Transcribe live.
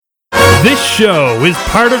This show is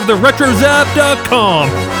part of the RetroZap.com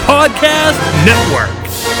podcast network.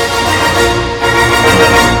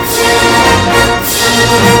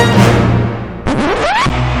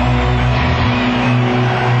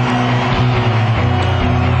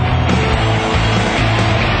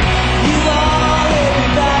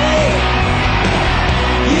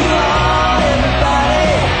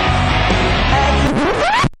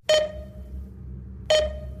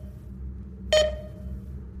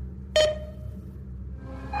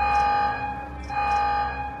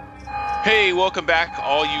 Hey, welcome back,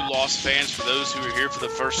 all you Lost fans. For those who are here for the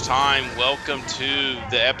first time, welcome to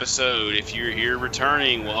the episode. If you're here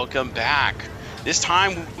returning, welcome back. This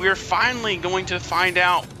time, we're finally going to find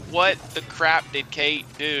out what the crap did Kate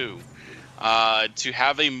do to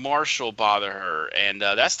have a marshal bother her. And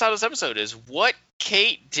that's the title of this episode, is What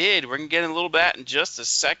Kate Did. We're going to get in a little bit in just a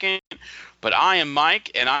second. But I am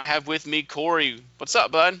Mike, and I have with me Corey. What's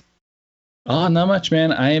up, bud? Oh, not much,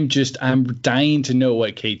 man. I'm dying to know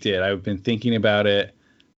what Kate did. I've been thinking about it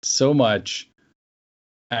so much.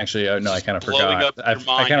 Actually, no, I kind of forgot. I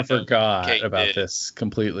kind of forgot about this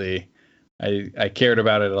completely. I cared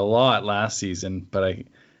about it a lot last season, but I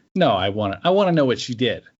want to know what she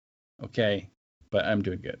did. Okay, but I'm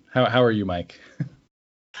doing good. How are you, Mike?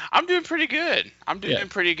 I'm doing pretty good.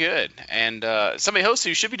 Pretty good. And somebody host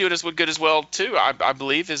who should be doing us good as well too, I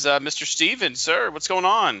believe, is Mr. Steven. Sir, what's going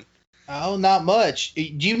on? Oh, not much. Do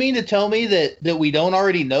you mean to tell me that we don't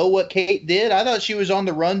already know what Kate did? I thought she was on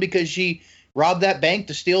the run because she robbed that bank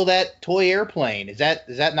to steal that toy airplane. Is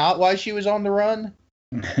that not why she was on the run?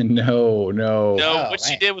 No. No, what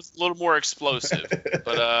she did was a little more explosive.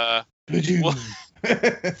 But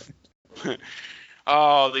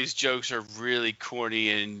oh, these jokes are really corny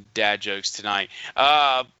and dad jokes tonight.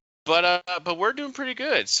 But we're doing pretty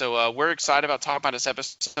good. So we're excited about talking about this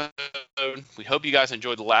episode. We hope you guys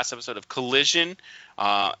enjoyed the last episode of Collision.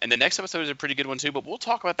 And the next episode is a pretty good one too, but we'll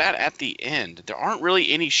talk about that at the end. There aren't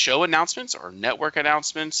really any show announcements or network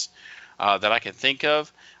announcements that I can think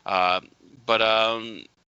of. But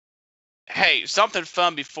hey, something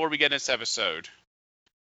fun before we get into this episode.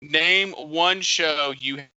 Name one show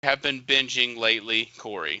you have been binging lately,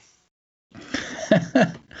 Corey.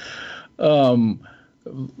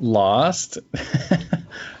 Lost?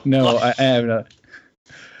 No, I have not.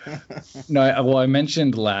 No, I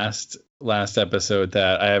mentioned last episode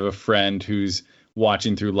that I have a friend who's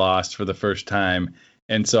watching through Lost for the first time,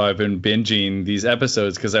 and so I've been binging these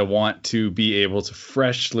episodes because I want to be able to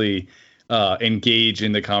freshly engage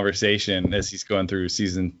in the conversation as he's going through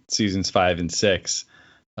seasons 5 and 6.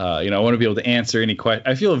 I want to be able to answer any question.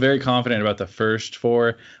 I feel very confident about the first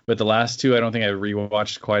 4, but the last 2 I don't think I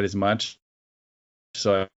rewatched quite as much.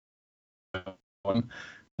 So one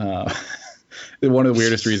of the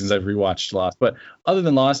weirdest reasons I've rewatched Lost. But other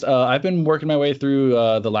than Lost, I've been working my way through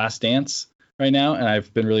The Last Dance right now, and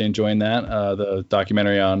I've been really enjoying that. The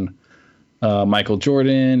documentary on Michael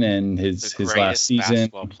Jordan and his last season.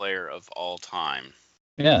 Basketball player of all time.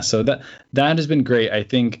 Yeah, so that has been great. I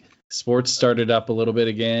think sports started up a little bit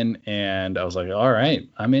again, and I was like, all right,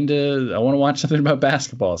 I want to watch something about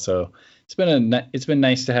basketball. So it's been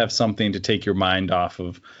nice to have something to take your mind off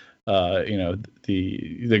of,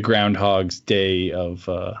 the Groundhog's Day of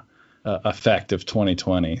effect of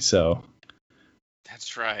 2020. So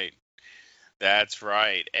that's right.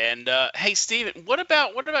 And hey, Steven, what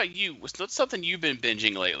about you? What's something you've been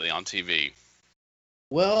binging lately on TV?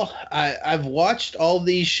 Well, I've watched all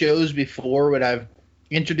these shows before, but I've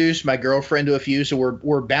introduced my girlfriend to a few, so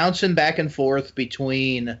we're bouncing back and forth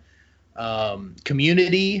between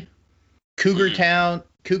Community, Cougar Town,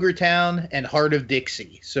 and Heart of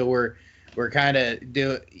Dixie. So we're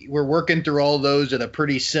working through all those at a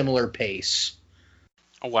pretty similar pace.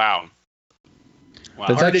 Oh, wow.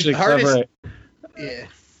 That's actually clever. Yeah.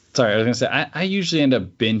 Sorry, I was gonna say I usually end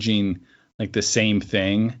up binging like the same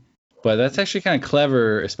thing, but that's actually kind of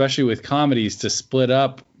clever, especially with comedies, to split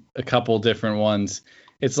up a couple different ones.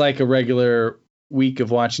 It's like a regular week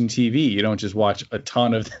of watching TV. You don't just watch a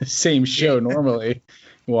ton of the same show normally.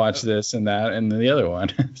 Watch this and that and then the other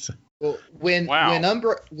one. So. Well, when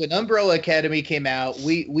Umbrella Academy came out,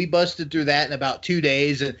 we busted through that in about 2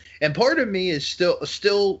 days, and part of me is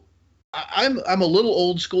still I'm a little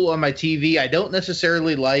old school on my TV. I don't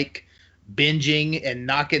necessarily like binging and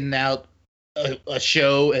knocking out a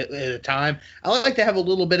show at a time. I like to have a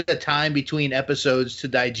little bit of time between episodes to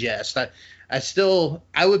digest. I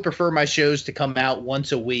would prefer my shows to come out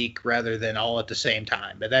once a week rather than all at the same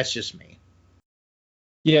time, but that's just me.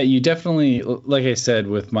 Yeah, you definitely, like I said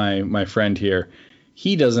with my friend here,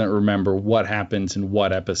 he doesn't remember what happens in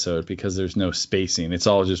what episode because there's no spacing. It's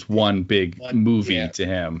all just one big movie to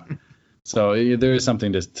him. So there is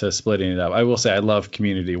something to splitting it up. I will say I love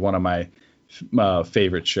Community, one of my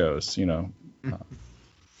favorite shows. You know, I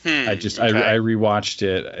rewatched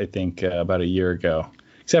it. I think about a year ago.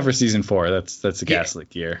 Except for season 4, that's a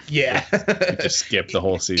Gaslit year. Yeah, just skip the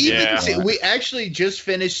whole season. We actually just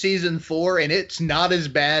finished season 4, and it's not as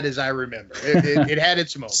bad as I remember. It had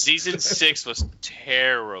its moments. Season 6 was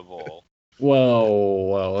terrible.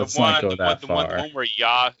 Whoa, let's not go that far. The one where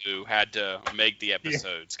Yahoo had to make the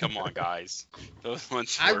episodes. Come on, guys. Those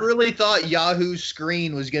ones. I really thought Yahoo's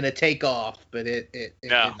screen was going to take off, but it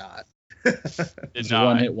did not. It's a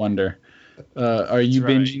one-hit wonder. Are you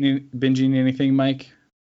binging anything, Mike?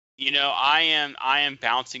 You know, I am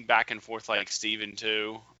bouncing back and forth like Steven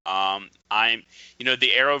too. The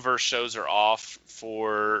Arrowverse shows are off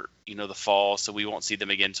for, the fall, so we won't see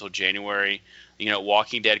them again until January.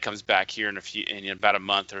 Walking Dead comes back here in about a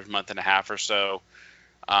month or a month and a half or so.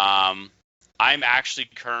 I'm actually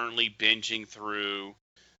currently binging through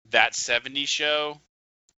That 70s Show.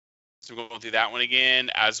 So we're going through that one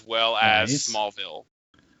again, as well as Smallville.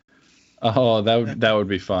 Oh, that would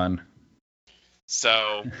be fun.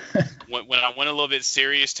 So when I want a little bit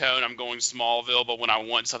serious tone, I'm going Smallville. But when I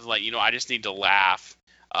want something like, I just need to laugh,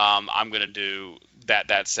 I'm going to do that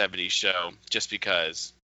 70s Show just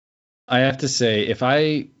because. I have to say, if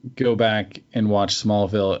I go back and watch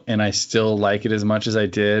Smallville and I still like it as much as I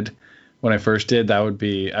did when I first did, that would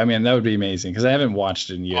be amazing because I haven't watched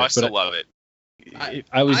it in years. I still love it.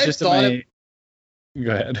 I was just Go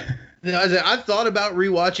ahead. I've thought about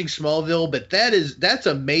rewatching Smallville, but that's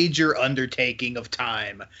a major undertaking of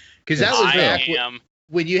time because that was back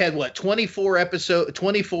when you had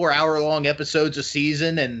 24 hour long episodes a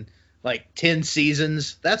season and like 10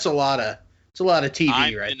 seasons. That's a lot of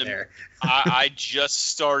TV there. I just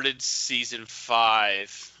started season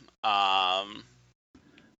 5.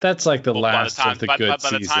 That's like the last of the good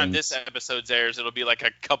seasons. By the time this episode airs, it'll be like a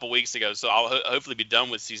couple weeks ago. So I'll hopefully be done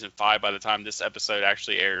with season 5 by the time this episode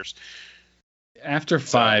actually airs. After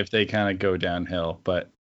 5, they kind of go downhill, but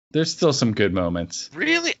there's still some good moments.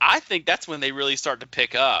 Really? I think that's when they really start to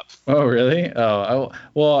pick up. Oh, really? Oh,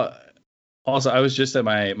 well, also, I was just at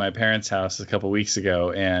my parents' house a couple weeks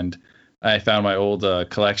ago, and I found my old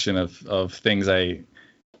collection of things I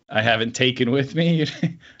haven't taken with me.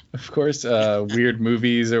 Of course, weird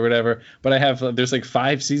movies or whatever. But there's like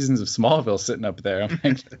 5 seasons of Smallville sitting up there. I'm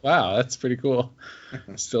like, wow, that's pretty cool.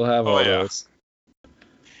 Still have all those.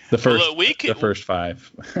 The first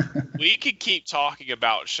 5. We could keep talking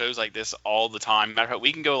about shows like this all the time. Matter of fact,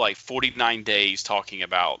 we can go like 49 days talking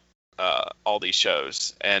about all these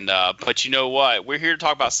shows. And but you know what? We're here to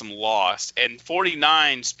talk about some Lost. And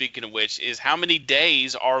 49, speaking of which, is how many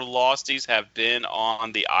days our Losties have been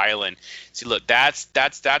on the island. See, look, there's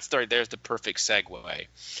the perfect segue.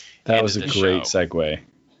 That was a great segue.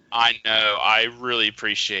 I know. I really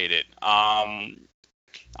appreciate it. I'm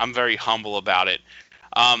very humble about it.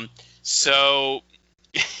 So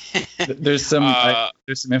there's some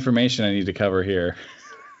information I need to cover here.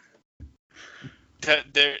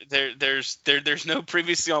 There's no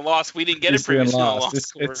previously on Lost. We didn't get it previously on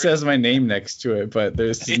Lost. It says my name next to it, but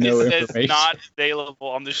there's no information. It's not available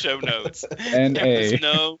on the show notes. Why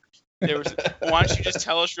don't you just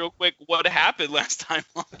tell us real quick what happened last time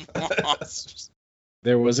on Lost?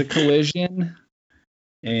 There was a collision,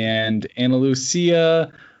 and Ana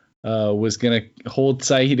Lucia was going to hold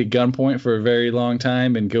Sayid at gunpoint for a very long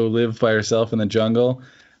time and go live by herself in the jungle.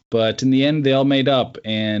 But in the end, they all made up,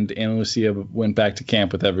 and Ana Lucia went back to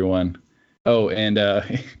camp with everyone. Oh, and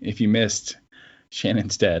if you missed,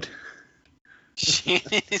 Shannon's dead.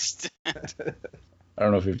 Shannon is dead. I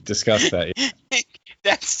don't know if we've discussed that yet.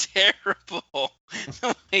 That's terrible.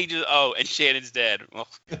 And Shannon's dead. Well,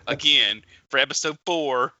 again, for episode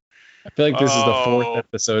 4. I feel like this is the 4th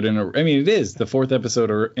episode it is the 4th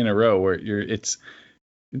episode in a row where it's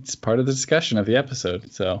part of the discussion of the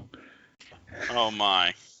episode. So. Oh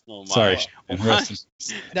my. Sorry. I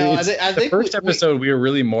think the first episode we were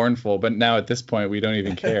really mournful, but now at this point we don't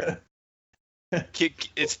even care.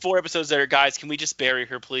 It's 4 episodes there, guys. Can we just bury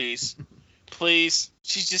her, please? Please.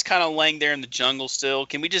 She's just kind of laying there in the jungle still.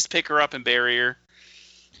 Can we just pick her up and bury her?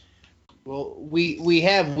 Well,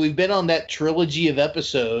 we've been on that trilogy of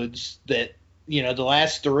episodes that, the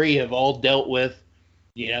last 3 have all dealt with,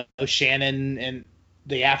 Shannon and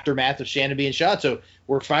the aftermath of Shannon being shot. So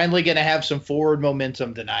we're finally going to have some forward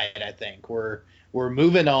momentum tonight. I think we're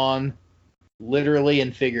moving on literally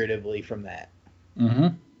and figuratively from that. Mm-hmm.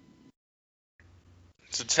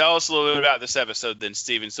 So tell us a little bit about this episode, then,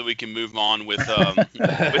 Steven, so we can move on with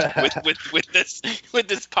with this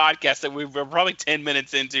podcast that we're probably 10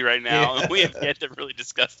 minutes into right now, and we have yet to really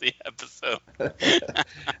discuss the episode.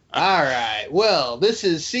 All right. Well, this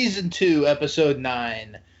is season 2, episode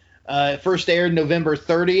 9. It first aired November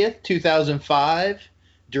 30th, 2005.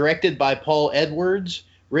 Directed by Paul Edwards.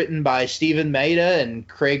 Written by Stephen Maida and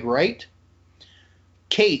Craig Wright.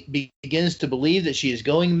 Kate begins to believe that she is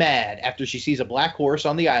going mad after she sees a black horse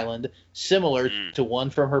on the island, similar to one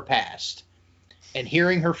from her past, and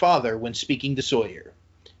hearing her father when speaking to Sawyer.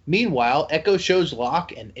 Meanwhile, Echo shows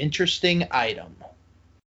Locke an interesting item.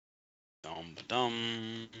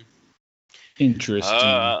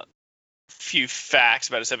 Interesting. Few facts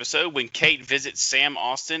about this episode. When Kate visits Sam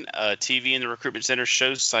Austin, a TV in the recruitment center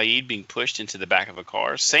shows Saeed being pushed into the back of a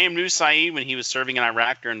car. Sam knew Saeed when he was serving in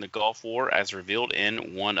Iraq during the Gulf War, as revealed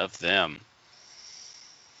in one of them.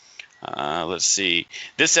 Let's see.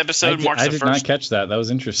 This episode marks the first... I did not catch that. That was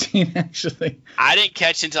interesting, actually. I didn't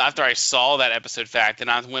catch it until after I saw that episode fact, and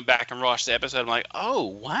I went back and watched the episode. I'm like, oh,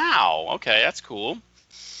 wow. Okay, that's cool.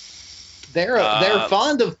 They're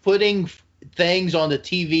fond of putting things on the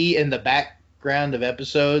TV in the background of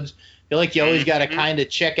episodes. I feel like you always got to kind of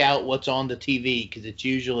check out what's on the TV because it's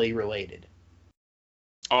usually related.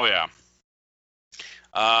 Oh, yeah.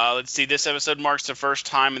 Let's see. This episode marks the first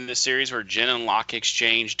time in this series where Jen and Locke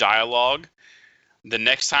exchange dialogue. The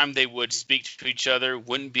next time they would speak to each other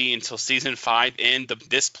wouldn't be until season 5 in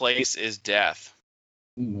This Place is Death.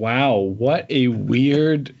 Wow, what a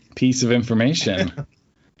weird piece of information.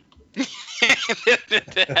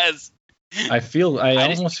 It has... I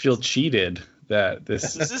almost feel cheated that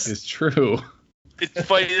this is true. It's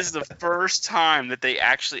funny. This is the first time that they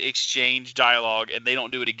actually exchange dialogue, and they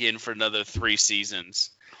don't do it again for another 3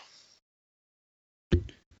 seasons.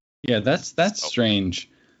 Yeah, that's strange.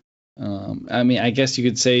 I mean, I guess you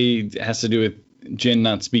could say it has to do with Jen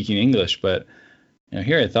not speaking English, but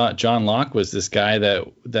here I thought John Locke was this guy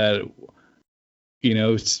that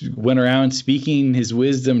went around speaking his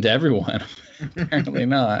wisdom to everyone. Apparently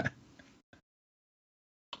not.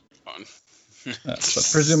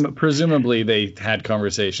 But presumably they had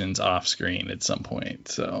conversations off screen at some point.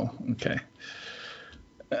 So okay.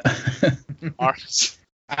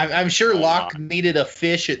 I'm sure Locke needed a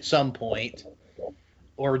fish at some point,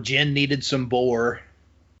 or Jen needed some boar.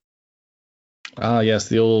 Ah, yes,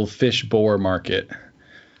 the old fish boar market.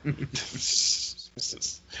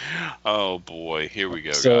 Oh boy, here we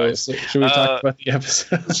go, guys. So should we talk about the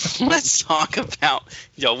episode? Let's talk about.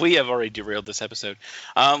 We have already derailed this episode.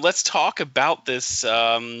 Let's talk about this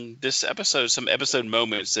episode. Some episode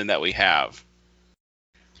moments in that we have.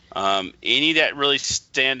 Any that really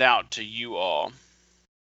stand out to you all?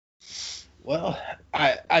 Well,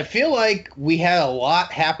 I feel like we had a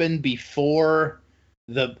lot happen before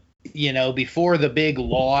the big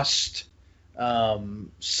Lost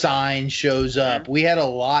sign shows up. We had a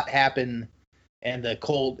lot happen in the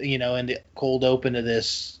cold open of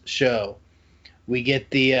this show. We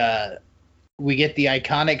get the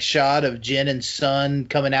iconic shot of Jen and Sun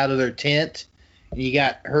coming out of their tent. And you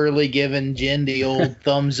got Hurley giving Jen the old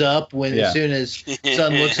thumbs up as soon as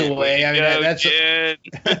Sun looks away. I mean,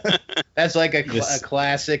 that's like a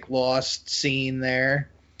classic Lost scene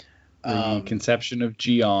there. The conception of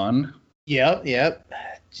Gian. Yep.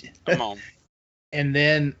 Come on. And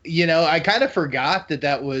then, I kind of forgot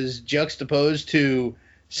that was juxtaposed to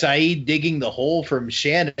Saeed digging the hole from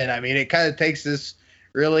Shannon. I mean, it kind of takes this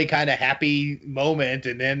really kind of happy moment,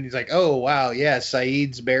 and then he's like, oh, wow, yeah,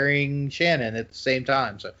 Saeed's burying Shannon at the same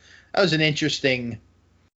time. So that was an interesting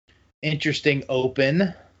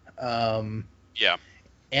open. Yeah.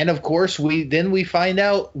 And, of course, we find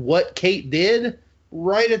out what Kate did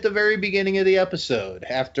right at the very beginning of the episode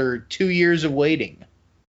after 2 years of waiting.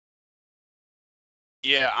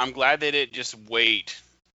 Yeah, I'm glad they didn't just wait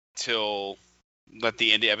till at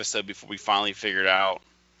the end of the episode before we finally figured out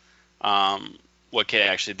what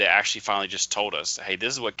Kate they actually finally just told us, hey,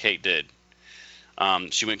 this is what Kate did.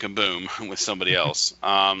 She went kaboom with somebody else.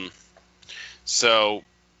 So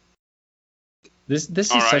this is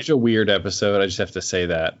such a weird episode. I just have to say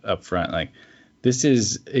that up front. Like, this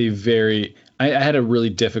is I had a really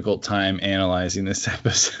difficult time analyzing this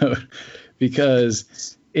episode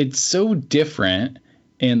because it's so different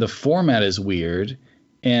and the format is weird,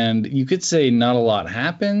 and you could say not a lot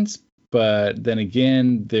happens, but then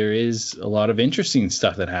again, there is a lot of interesting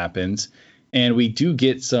stuff that happens, and we do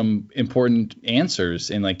get some important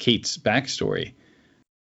answers in like Kate's backstory.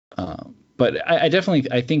 But I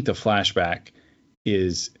think the flashback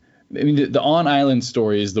is, the on-island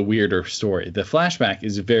story is the weirder story. The flashback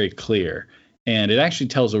is very clear, and it actually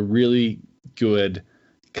tells a really good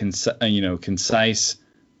concise,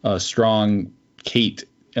 strong Kate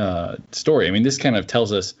story. I mean, this kind of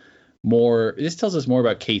tells us more. This tells us more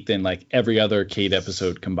about Kate than like every other Kate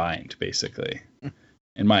episode combined, basically,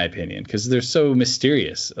 in my opinion, because they're so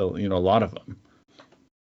mysterious. A lot of them.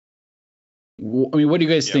 I mean, what do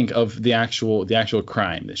you guys think of the actual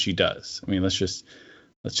crime that she does? I mean, let's just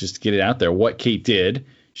get it out there. What Kate did,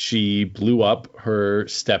 she blew up her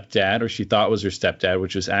stepdad, or she thought was her stepdad,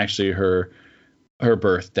 which was actually her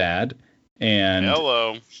birth dad. And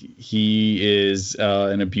hello, he is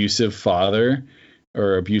an abusive father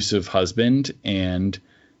or abusive husband. And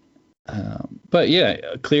but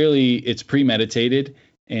yeah, clearly it's premeditated,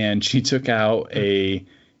 and she took out a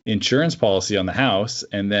insurance policy on the house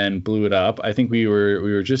and then blew it up. I think we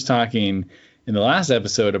were just talking in the last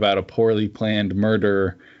episode about a poorly planned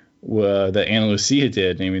murder that Ana Lucia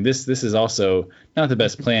did. I mean, this is also not the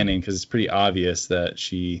best planning, because it's pretty obvious that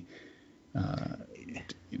she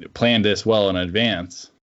planned this well in advance.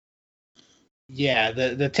 Yeah,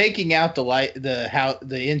 the taking out the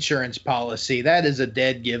insurance policy, that is a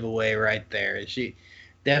dead giveaway right there. She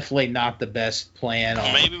definitely not the best plan.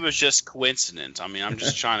 Maybe it was just coincidence. I mean, I'm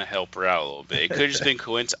just trying to help her out a little bit. It could have just been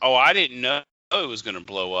coincidence. Oh, I didn't know it was going to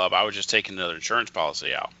blow up. I was just taking another insurance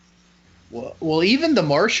policy out. Well, even the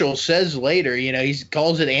marshal says later, he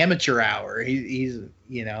calls it amateur hour. He's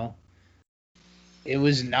it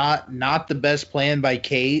was not the best plan by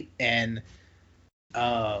Kate, and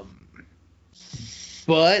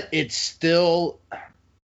but it's still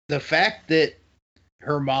the fact that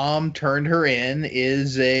her mom turned her in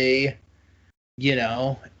is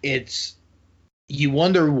it's, you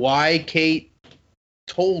wonder why Kate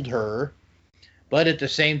told her, but at the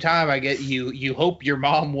same time, I get you hope your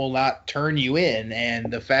mom will not turn you in.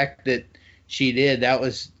 And the fact that she did, that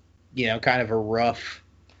was, kind of a rough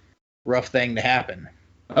thing to happen.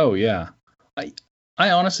 Oh yeah. I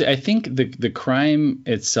honestly, I think the crime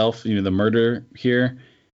itself, the murder here,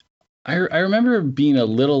 I remember being a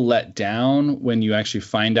little let down when you actually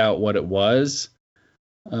find out what it was.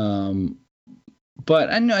 But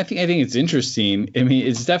I think it's interesting. I mean,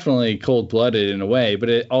 it's definitely cold-blooded in a way, but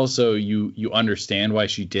it also you understand why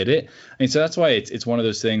she did it. And so that's why it's one of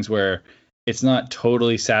those things where it's not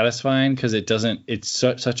totally satisfying, because it's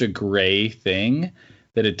such a gray thing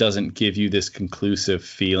that it doesn't give you this conclusive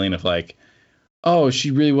feeling of like, oh, she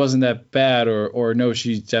really wasn't that bad, or no,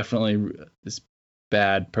 she's definitely this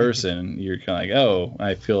bad person. You're kind of like, oh,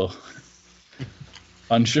 I feel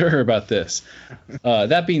unsure about this.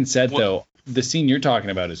 That being said, though, the scene you're talking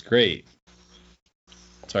about is great.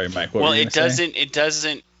 Sorry, Mike. What were you gonna say? It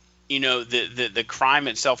doesn't. The crime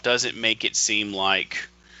itself doesn't make it seem like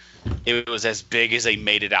it was as big as they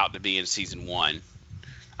made it out to be in season 1.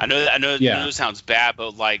 I know it sounds bad,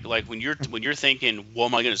 but like when you're thinking, well,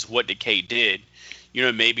 my goodness, what did Kate did?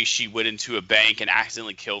 Maybe she went into a bank and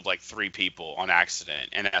accidentally killed like 3 people on accident,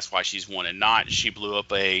 and that's why she's wanted. Not she blew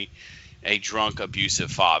up a drunk, abusive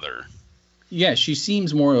father. Yeah, she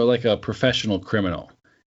seems more like a professional criminal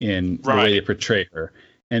in the way they portray her.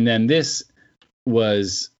 And then this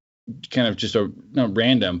was kind of just not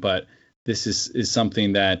random, but this is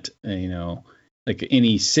something that like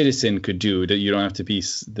any citizen could do. That you don't have to be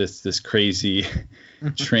this crazy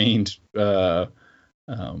trained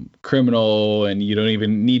criminal, and you don't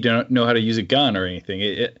even need to know how to use a gun or anything.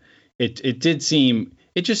 It just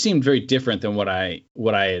seemed very different than what I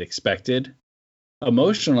had expected.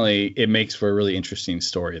 Emotionally, it makes for a really interesting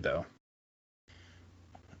story, though.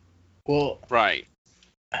 Well, right.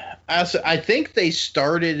 I think they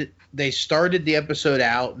started the episode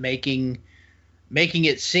out making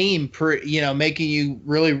it seem making you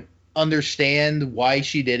really understand why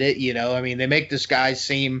she did it. I mean, they make this guy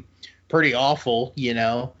seem pretty awful,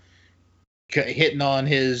 hitting on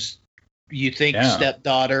his,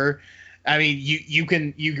 stepdaughter. I mean, you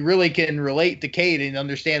really can relate to Kate and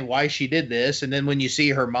understand why she did this. And then when you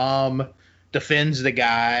see her mom defends the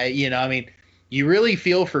guy, I mean, you really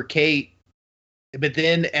feel for Kate. But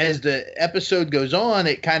then as the episode goes on,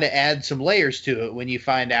 it kind of adds some layers to it when you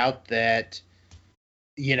find out that,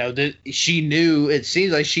 that she knew. It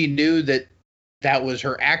seems like she knew that was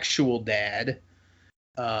her actual dad.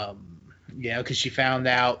 Because she found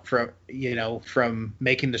out from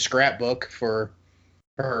making the scrapbook for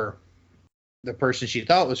the person she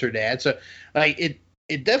thought was her dad. So like it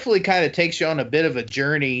definitely kind of takes you on a bit of a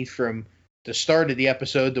journey from the start of the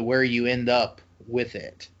episode to where you end up with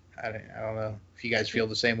it. I don't know if you guys feel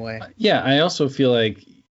the same way. Yeah, I also feel like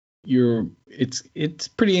it's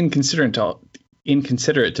pretty inconsiderate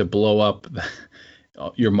to blow up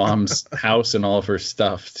your mom's house and all of her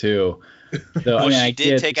stuff too. So, she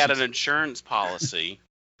did take out an insurance policy.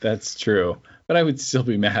 That's true. but I would still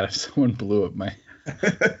be mad if someone blew up my.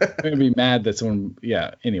 I'm gonna be mad that someone.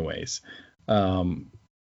 Yeah. Anyways,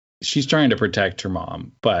 she's trying to protect her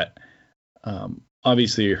mom, but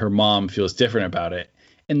obviously her mom feels different about it,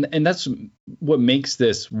 and that's what makes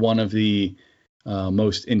this one of the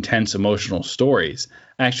most intense emotional stories.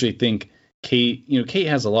 I actually think Kate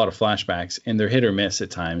has a lot of flashbacks, and they're hit or miss at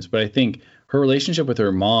times, but I think her relationship with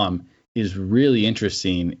her mom is really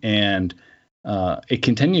interesting, and it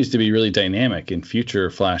continues to be really dynamic in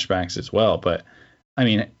future flashbacks as well. But I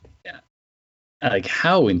mean, like,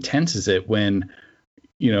 how intense is it when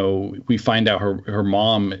we find out her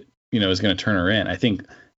mom is going to turn her in? I think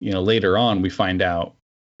later on we find out,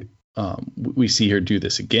 we see her do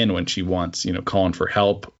this again when she wants calling for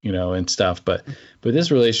help and stuff, but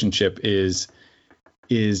this relationship is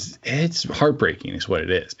it's heartbreaking is what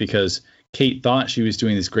it is, because Kate thought she was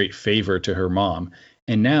doing this great favor to her mom,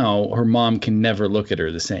 and now her mom can never look at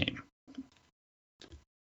her the same.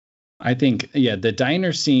 I think the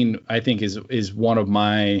diner scene I think is one of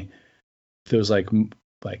those like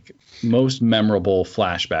most memorable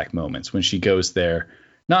flashback moments, when she goes there.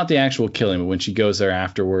 Not the actual killing, but when she goes there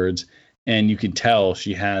afterwards, and you can tell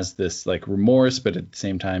she has this like remorse, but at the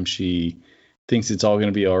same time she thinks it's all going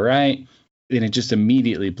to be all right, and it just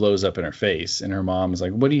immediately blows up in her face. And her mom is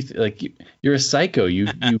like, "What do you you're a psycho. You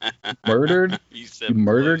murdered you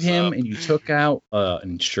murdered him up, and you took out an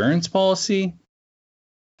insurance policy."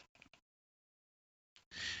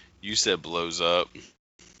 You said blows up.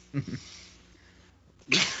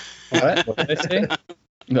 What did I say?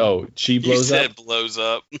 No, she blows up. You said blows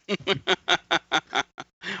up.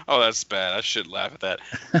 Oh, that's bad. I should laugh at that.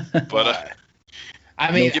 But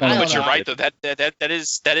I mean, but you're right though. That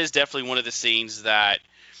is definitely one of the scenes that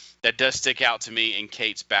does stick out to me in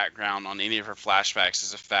Kate's background on any of her flashbacks,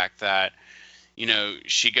 is the fact that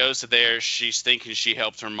she goes to there, she's thinking she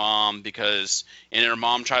helped her mom, and her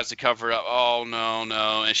mom tries to cover it up. Oh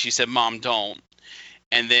no, and she said, "Mom, don't."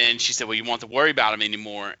 And then she said, "Well, you won't have to worry about him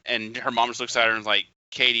anymore." And her mom just looks at her and is like,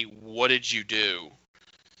 "Katie, what did you do?"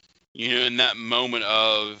 In that moment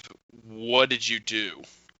of, what did you do?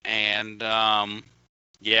 And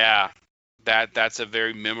that's a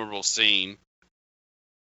very memorable scene.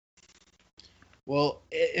 Well,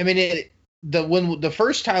 I mean, when the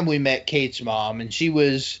first time we met Kate's mom, and she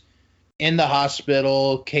was in the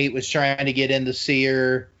hospital, Kate was trying to get in to see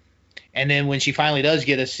her. And then when she finally does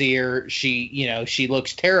get to see her, she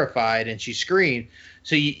looks terrified and she screamed.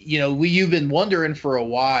 So, you've been wondering for a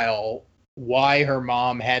while why her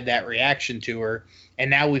mom had that reaction to her. And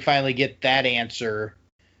now we finally get that answer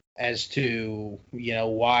as to,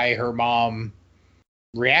 why her mom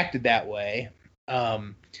reacted that way.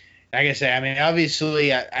 Like I say, I mean,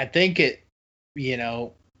 obviously, I think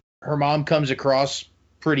her mom comes across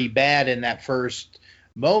pretty bad in that first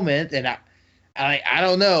moment. And I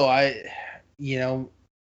don't know.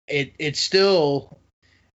 It's still,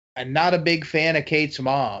 I'm not a big fan of Kate's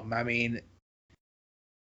mom. I mean,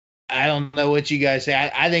 I don't know what you guys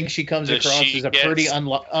say. I think she comes across as a pretty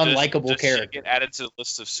unlikable character. Does she get added to the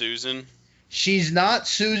list of Susan? She's not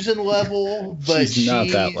Susan level, but she's not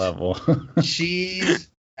that level.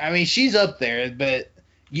 she's up there, but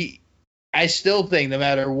I still think no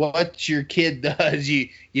matter what your kid does, you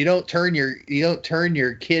don't turn your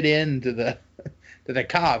kid into the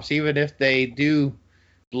cops, even if they do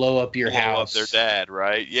blow up your house. Blow up their dad,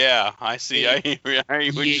 right? Yeah, I see. I hear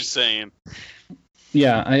what you're saying.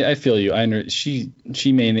 Yeah, I feel you. I know she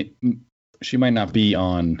might not be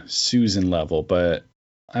on Susan level, but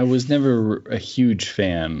I was never a huge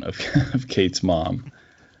fan of Kate's mom.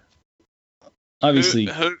 Obviously,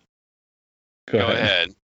 go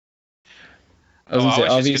ahead. I was gonna say,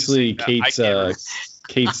 obviously, Kate's dad.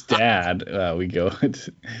 Kate's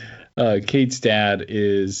dad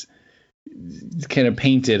is kind of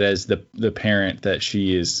painted as the parent that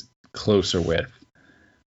she is closer with,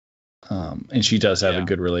 and she does have a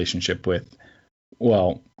good relationship with.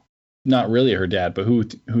 Well, not really her dad, but who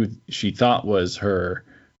she thought was her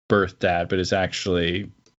birth dad, but is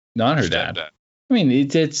actually not her dad. I mean,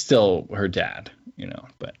 it's still her dad,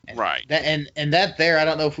 but right. And that there, I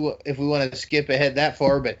don't know if we want to skip ahead that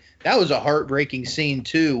far, but that was a heartbreaking scene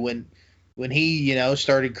too, when he,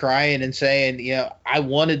 started crying and saying, I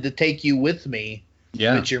wanted to take you with me,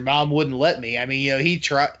 but your mom wouldn't let me. I mean,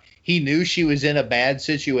 he knew she was in a bad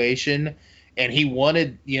situation, and he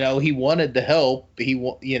wanted to help,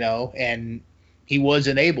 and he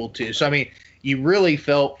wasn't able to. So, I mean, you really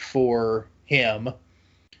felt for him.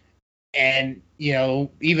 And,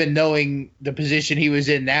 even knowing the position he was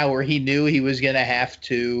in now, where he knew he was going to have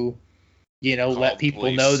to, let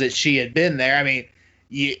people know that she had been there. I mean,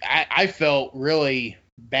 I felt really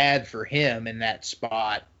bad for him in that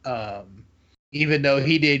spot. Even though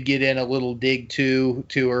he did get in a little dig to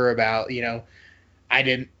her about, I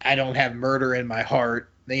don't have murder in my heart.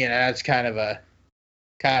 That's kind of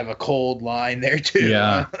a cold line there too.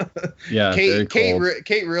 Yeah. Yeah.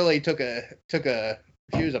 Kate really took a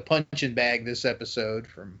she was a punching bag this episode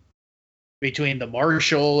from between the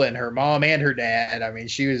marshal and her mom and her dad. I mean,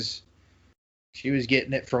 she was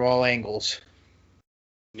getting it from all angles.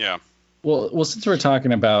 Yeah. Well, since we're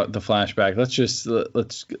talking about the flashback,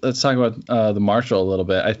 let's talk about the marshal a little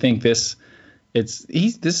bit. I think this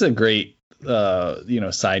is a great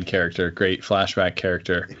side character, great flashback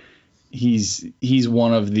character. He's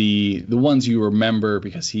one of the ones you remember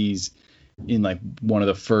because he's in like one of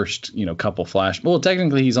the first couple well,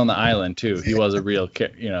 technically he's on the island too. He was a real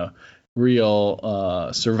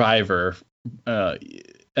survivor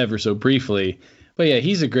ever so briefly, but yeah,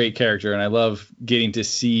 he's a great character, and I love getting to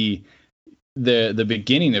see the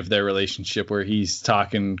beginning of their relationship where he's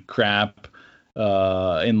talking crap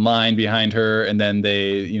in line behind her, and then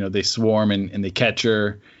they swarm and they catch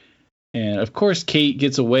her, and of course Kate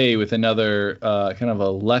gets away with another kind of a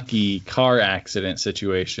lucky car accident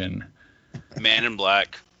situation. Man in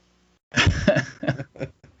Black.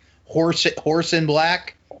 Horse in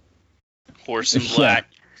Black. Horse in Black.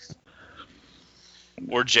 Yeah.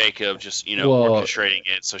 Or Jacob just orchestrating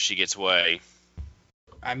it so she gets away.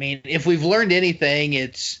 I mean, if we've learned anything,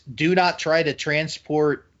 it's do not try to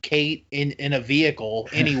transport Kate in a vehicle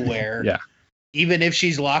anywhere. Yeah. Even if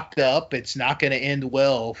she's locked up, it's not going to end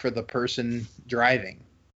well for the person driving.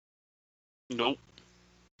 Nope.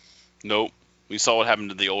 We saw what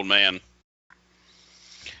happened to the old man.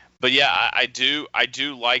 But yeah, I do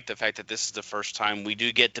like the fact that this is the first time we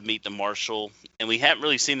do get to meet the marshal, and we haven't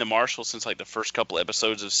really seen the marshal since like the first couple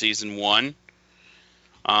episodes of season 1.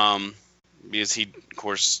 Because he, of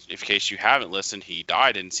course, in case you haven't listened, he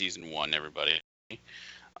died in season 1, everybody.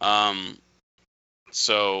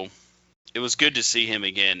 So it was good to see him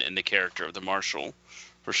again in the character of the marshal,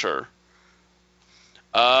 for sure.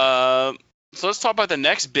 So let's talk about the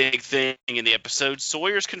next big thing in the episode,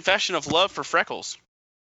 Sawyer's confession of love for Freckles.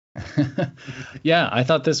 Yeah, I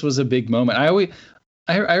thought this was a big moment.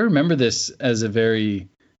 I remember this as a very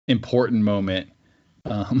important moment.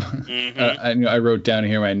 I wrote down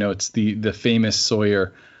here in my notes the famous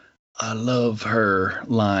Sawyer "I love her"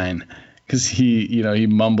 line, because he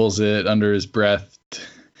mumbles it under his breath.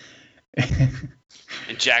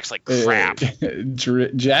 And Jack's like, crap.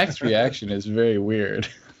 Jack's reaction is very weird.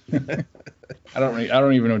 I don't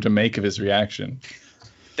even know what to make of his reaction.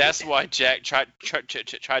 That's why Jack tried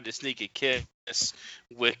to sneak a kiss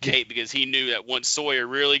with Kate, because he knew that once Sawyer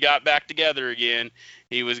really got back together again,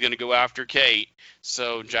 he was going to go after Kate.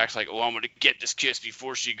 So Jack's like, I'm going to get this kiss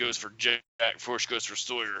before she goes for Jack, before she goes for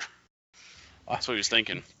Sawyer. That's what he was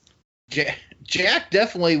thinking. Jack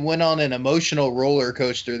definitely went on an emotional roller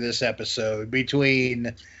coaster this episode,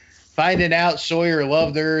 between finding out Sawyer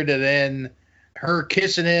loved her to then her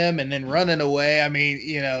kissing him and then running away. I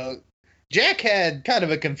mean, Jack had kind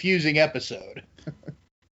of a confusing episode.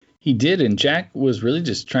 He did, and Jack was really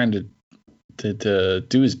just trying to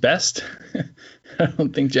do his best. I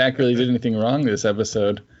don't think Jack really did anything wrong this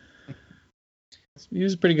episode. He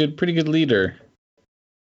was a pretty good leader.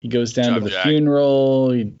 He goes down to the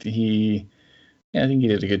funeral. I think he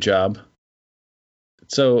did a good job.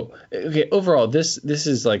 So, okay, overall, this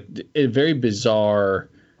is like a very bizarre.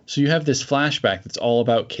 So you have this flashback that's all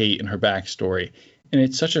about Kate and her backstory, and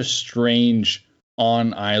it's such a strange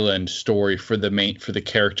on-island story for the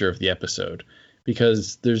character of the episode,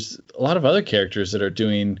 because there's a lot of other characters that are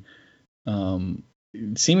doing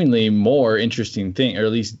seemingly more interesting thing, or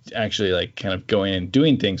at least actually like kind of going and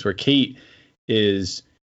doing things, where Kate is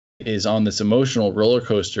on this emotional roller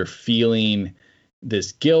coaster, feeling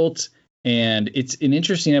this guilt. And it's an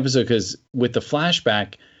interesting episode because with the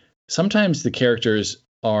flashback, sometimes the characters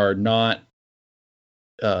are not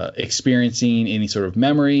experiencing any sort of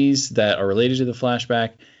memories that are related to the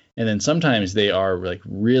flashback, and then sometimes they are like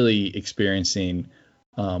really experiencing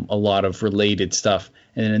a lot of related stuff.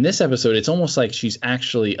 And then in this episode, it's almost like she's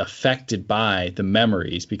actually affected by the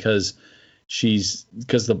memories, because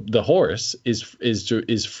the horse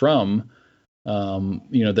is from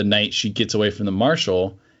the night she gets away from the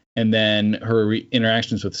marshal, and then her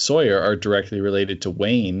interactions with Sawyer are directly related to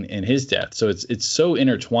Wayne and his death. So it's so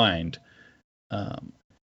intertwined.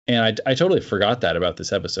 And I totally forgot that about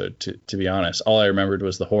this episode, to be honest. All I remembered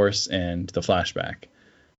was the horse and the flashback.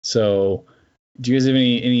 So do you guys have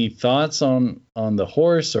any thoughts on the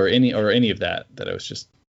horse or any of that I was just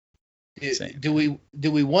saying? Do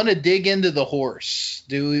we want to dig into the horse?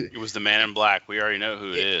 It was the Man in Black. We already know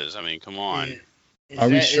who it is. I mean, come on. Are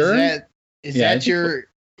we sure? Is that your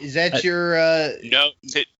no?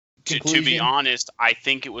 To be honest, I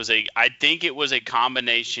think it was a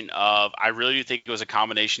combination of. I really do think it was a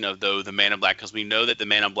combination of the Man in Black, because we know that the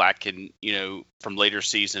Man in Black can, from later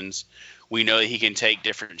seasons, we know that he can take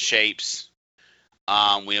different shapes.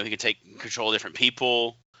 We know he can take control of different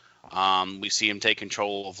people. We see him take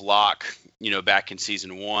control of Locke, back in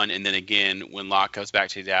season 1, and then again when Locke goes back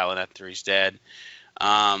to the island after he's dead.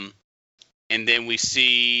 And then we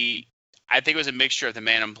see, I think it was a mixture of the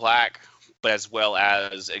Man in Black, but as well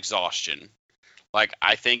as exhaustion. Like,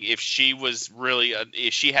 I think if she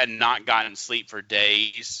had not gotten sleep for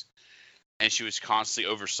days and she was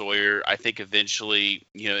constantly over Sawyer, I think eventually,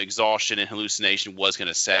 exhaustion and hallucination was going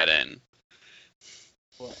to set in.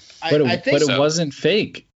 But it wasn't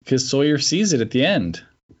fake, because Sawyer sees it at the end.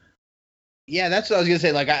 Yeah, that's what I was gonna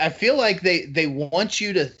say. Like, I feel like they want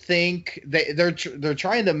you to think they're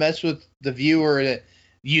trying to mess with the viewer. That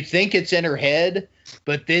you think it's in her head,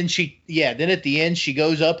 but then then at the end she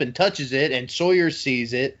goes up and touches it, and Sawyer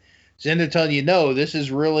sees it. So then they're telling you, no, this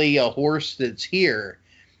is really a horse that's here.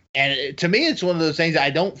 And to me, it's one of those things I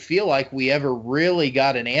don't feel like we ever really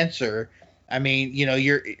got an answer. I mean,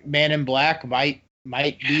 your Man in Black might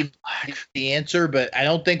be the answer, but I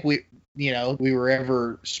don't think we were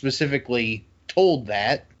ever specifically told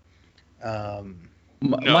that.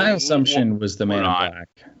 My assumption was the Man in Black,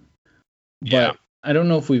 but I don't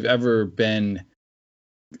know if we've ever been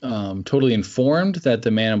totally informed that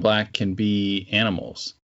the Man in Black can be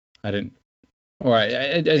animals. I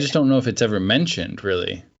just don't know if it's ever mentioned,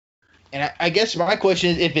 really. And I guess my question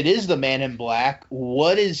is, if it is the Man in Black,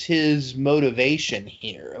 what is his motivation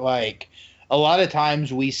here? Like, a lot of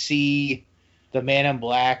times we see the Man in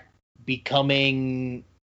Black becoming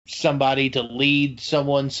somebody to lead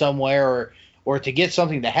someone somewhere or to get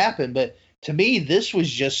something to happen. But to me, this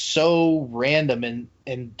was just so random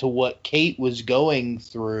and to what Kate was going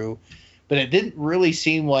through. But it didn't really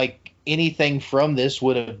seem like anything from this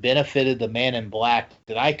would have benefited the Man in Black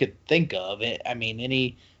that I could think of. I mean,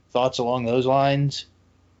 any thoughts along those lines?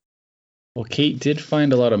 Well, Kate did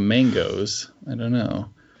find a lot of mangoes. I don't know.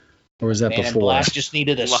 Or was that Man before? in Black just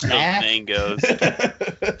needed a snack. Mangoes.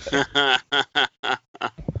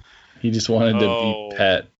 He just wanted to be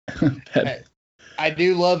pet. I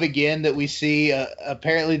do love again that we see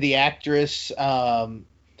apparently the actress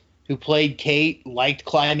who played Kate liked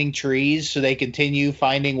climbing trees, so they continue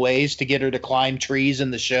finding ways to get her to climb trees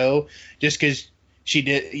in the show just because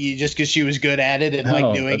she was good at it and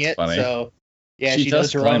liked doing it. Funny. So yeah, she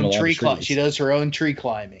does her own tree she does her own tree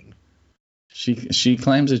climbing. She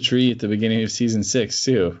climbs a tree at the beginning of season 6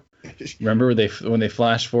 too. Remember when they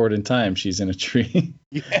flash forward in time, she's in a tree.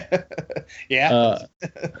 Yeah.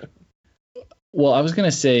 Well, I was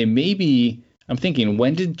gonna say, maybe I'm thinking,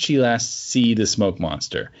 when did she last see the smoke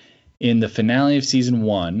monster? In the finale of season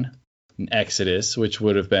 1, in Exodus, which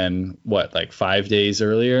would have been like 5 days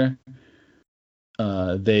earlier.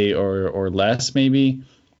 They or less maybe.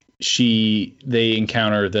 They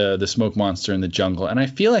encounter the smoke monster in the jungle, and I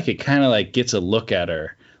feel like it kind of like gets a look at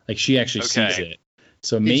her, like she actually sees it.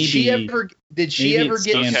 So maybe did she ever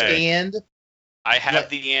get scanned? I have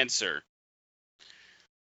the answer.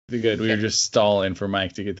 Good. We were just stalling for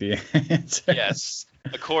Mike to get the answer. Yes,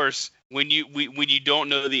 of course. When you don't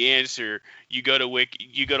know the answer, you go to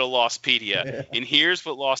Lostpedia, and here's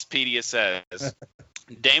what Lostpedia says: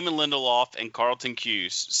 Damon Lindelof and Carlton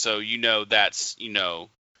Cuse. So that's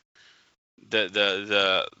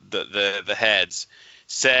the heads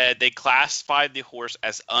said they classified the horse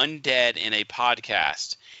as undead in a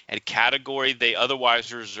podcast, a category they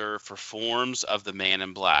otherwise reserve for forms of the Man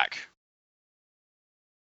in Black.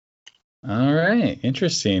 All right,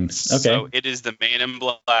 interesting. Okay. So it is the Man in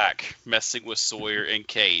Black messing with Sawyer and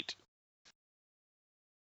Kate.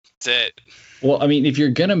 That's it. Well, I mean, if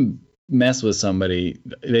you're gonna mess with somebody,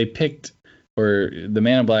 the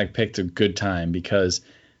Man in Black picked a good time, because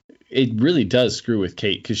it really does screw with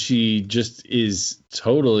Kate, because she just is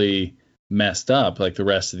totally messed up like the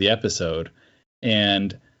rest of the episode.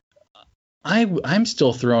 And I'm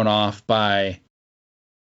still thrown off by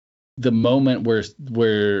the moment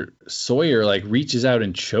where Sawyer like reaches out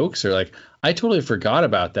and chokes her. Like, I totally forgot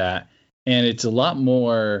about that, and it's a lot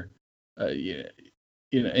more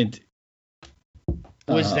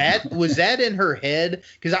was that in her head?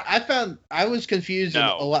 Because I was confused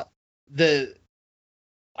a lot.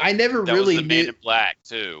 I never that really was the knew. Man in Black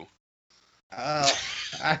too.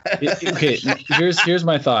 Okay, here's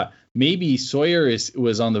my thought. Maybe Sawyer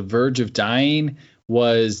was on the verge of dying.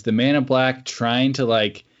 Was the Man in Black trying to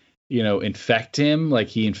infect him, like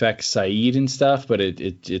he infects Saeed and stuff, but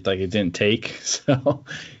it didn't take. So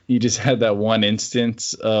you just had that one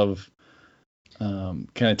instance of kind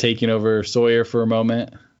of taking over Sawyer for a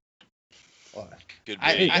moment.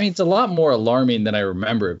 I mean, it's a lot more alarming than I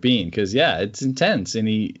remember it being, because it's intense,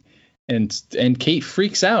 and Kate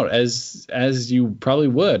freaks out as you probably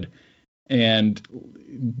would, and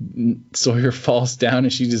Sawyer falls down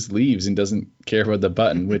and she just leaves and doesn't care about the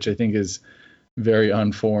button, which I think is very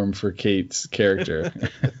unformed for Kate's character.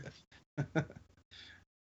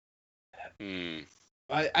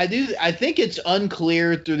 I think it's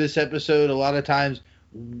unclear through this episode a lot of times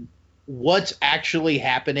what's actually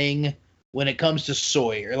happening when it comes to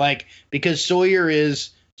Sawyer, because Sawyer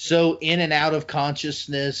is so in and out of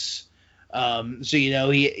consciousness. So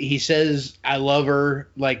he says I love her.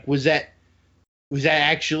 Like, was that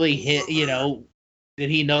actually him? Did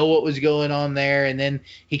he know what was going on there? And then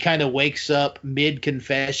he kind of wakes up mid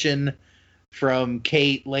confession from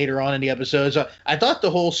Kate later on in the episode. So I thought the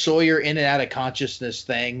whole Sawyer in and out of consciousness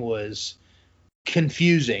thing was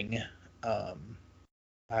confusing. I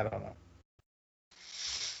don't know.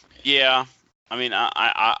 Yeah, I mean,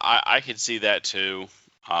 I could see that too.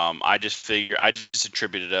 I just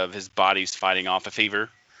attributed of his body's fighting off a fever,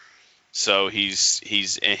 so he'd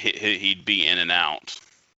be in and out.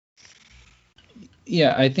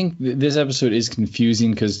 Yeah, I think this episode is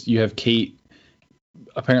confusing because you have Kate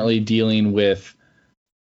apparently dealing with,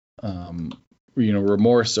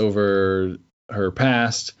 remorse over her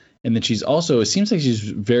past, and then it seems like she's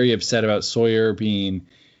very upset about Sawyer being,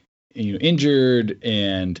 injured,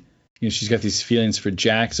 and she's got these feelings for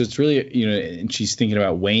Jack. So it's really, and she's thinking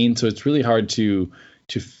about Wayne. So it's really hard to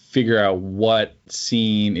figure out what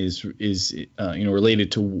scene is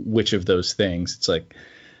related to which of those things. It's like,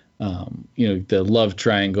 the love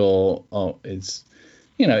triangle.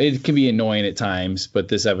 It can be annoying at times, but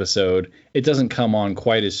this episode, it doesn't come on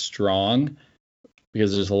quite as strong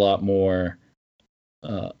because there's a lot more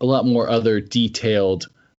other detailed,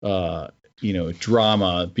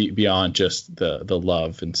 drama beyond just the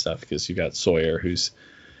love and stuff, because you got Sawyer, who's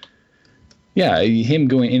him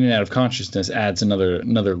going in and out of consciousness adds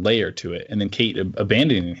another layer to it, and then Kate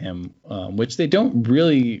abandoning him, which they don't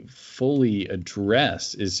really fully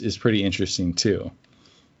address, is pretty interesting too.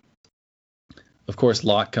 Of course,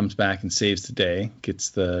 Locke comes back and saves the day, gets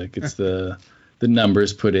the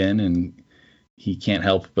numbers put in, and he can't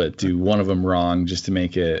help but do one of them wrong just to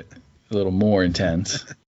make it a little more intense.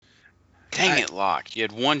 Dang it, Locke! You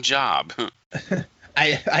had one job.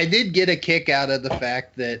 I did get a kick out of the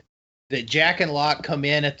fact that Jack and Locke come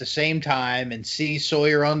in at the same time and see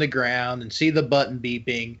Sawyer on the ground and see the button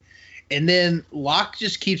beeping, and then Locke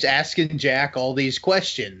just keeps asking Jack all these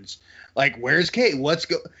questions, like, "Where's Kate?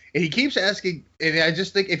 And he keeps asking. And I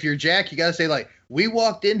just think if you're Jack, you gotta say, like, "We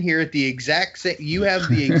walked in here at the exact same. You have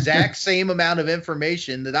the exact same amount of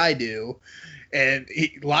information that I do." And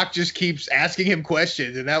Locke just keeps asking him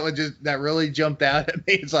questions, and that really jumped out at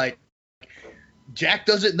me. It's like, Jack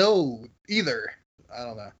doesn't know either. I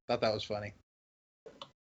don't know. Thought that was funny.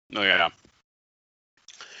 Oh yeah.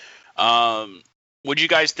 What do you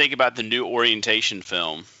guys think about the new orientation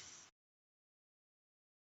film?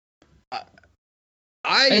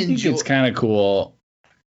 I think it's kind of cool.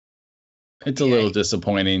 It's a little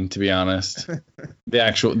disappointing, to be honest. The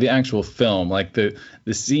actual film, like the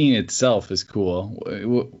scene itself, is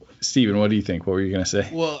cool. Steven, what do you think? What were you gonna say?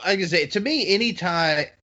 Well, I can say, to me,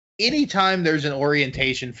 anytime there's an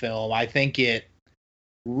orientation film, I think it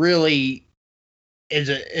really is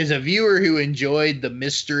a viewer who enjoyed the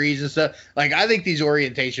mysteries and stuff. Like, I think these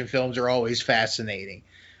orientation films are always fascinating.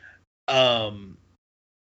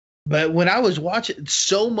 But when I was watching,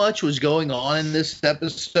 so much was going on in this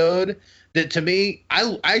episode that, to me,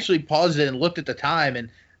 I actually paused it and looked at the time,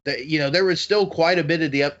 and there was still quite a bit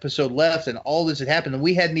of the episode left, and all this had happened, and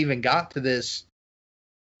we hadn't even got to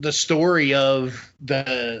the story of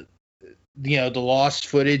the lost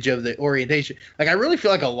footage of the orientation. Like, I really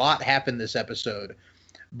feel like a lot happened this episode,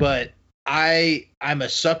 but I'm a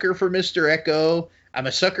sucker for Mr. Echo. I'm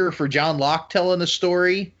a sucker for John Locke telling a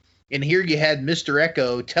story. And here you had Mr.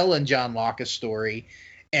 Echo telling John Locke a story,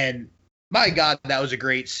 and my God, that was a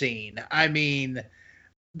great scene. I mean,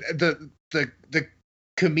 the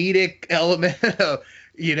comedic element of,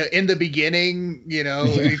 in the beginning,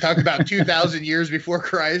 he talked about 2,000 years before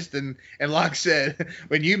Christ, and Locke said,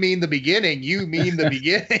 "When you mean the beginning, you mean the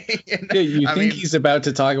beginning." And, yeah, he's about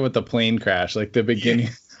to talk about the plane crash, like the beginning.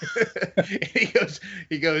 Yeah.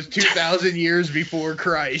 he goes 2,000 years before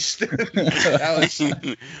Christ. That was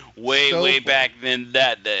way back then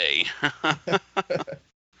that day.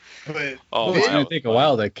 But it's going to take a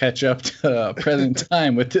while to catch up to present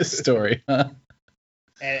time with this story, huh?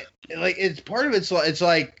 And like it's part of it's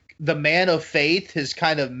like the man of faith has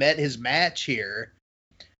kind of met his match here.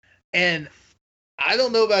 And I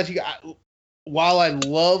don't know about you. While I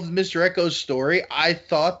loved Mr. Echo's story, I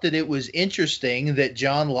thought that it was interesting that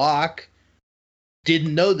John Locke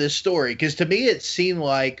didn't know this story. Because to me, it seemed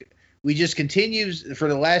like we just continued for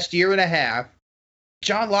the last year and a half.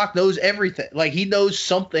 John Locke knows everything. Like, he knows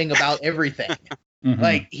something about everything. Mm-hmm.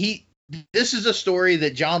 Like, this is a story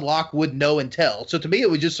that John Locke would know and tell. So to me, it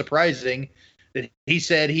was just surprising that he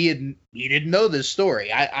said he didn't know this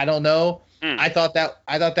story. I don't know. I thought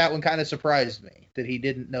that one kind of surprised me, that he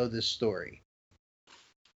didn't know this story.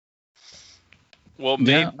 Well,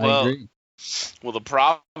 I agree. Well, the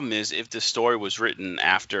problem is, if the story was written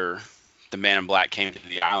after the Man in Black came to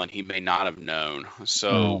the island, he may not have known.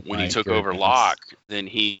 So when he took over Locke, then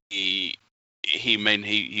he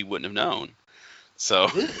wouldn't have known. So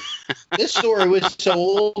this story was so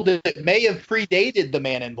old that it may have predated the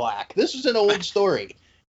Man in Black. This is an old story,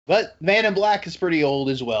 but Man in Black is pretty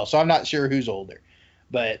old as well. So I'm not sure who's older.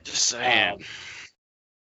 But just saying.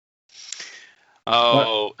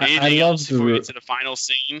 I Anything love else before we get to the final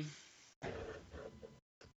scene?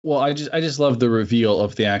 Well, I just love the reveal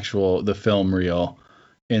of the film reel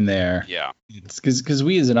in there. Yeah. It's because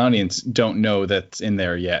we as an audience don't know that's in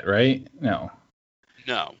there yet, right? No.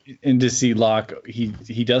 And to see Locke,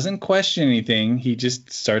 he doesn't question anything. He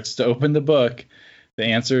just starts to open the book. The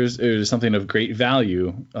answers are something of great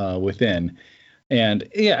value within. And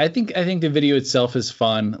yeah, I think the video itself is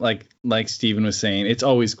fun. Like Steven was saying, it's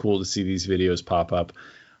always cool to see these videos pop up.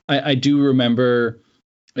 I do remember,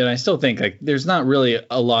 and I still think, like, there's not really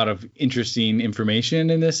a lot of interesting information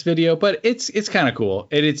in this video, but it's kind of cool.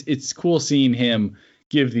 And it's cool seeing him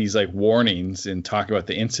give these like warnings and talk about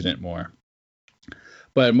the incident more.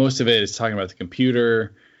 But most of it is talking about the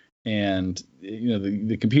computer, and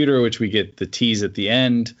the computer, which we get the tease at the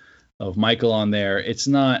end of Michael on there. It's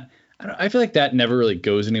not. I feel like that never really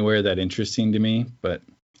goes anywhere that interesting to me, but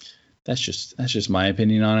that's just my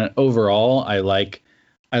opinion on it. Overall, I like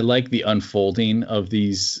the unfolding of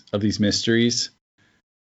these mysteries.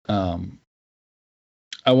 I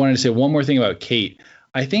wanted to say one more thing about Kate.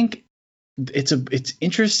 I think it's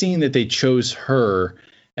interesting that they chose her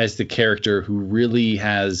as the character who really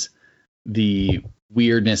has the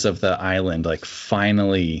weirdness of the island like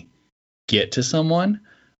finally get to someone.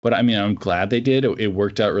 But I mean, I'm glad they did. It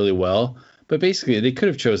worked out really well. But basically, they could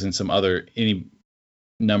have chosen any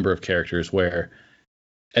number of characters where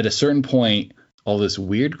at a certain point, all this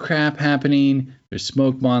weird crap happening, there's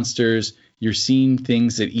smoke monsters, you're seeing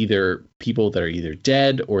things that people that are either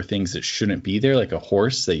dead or things that shouldn't be there, like a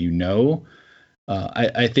horse that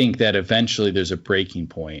I think that eventually there's a breaking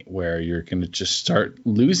point where you're going to just start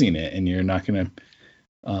losing it and you're not going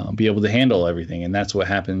to be able to handle everything. And that's what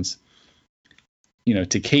happens,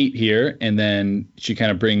 to Kate here. And then she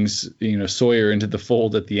kind of brings, Sawyer into the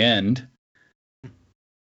fold at the end.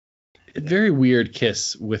 A very weird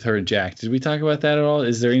kiss with her and Jack. Did we talk about that at all?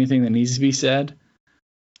 Is there anything that needs to be said?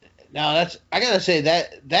 No, I gotta say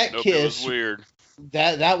that Nope, kiss it was weird.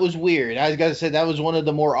 That was weird. I gotta say that was one of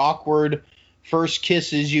the more awkward first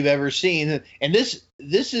kisses you've ever seen. And this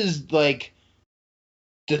is like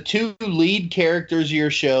the two lead characters of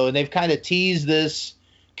your show, and they've kind of teased this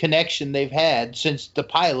connection they've had since the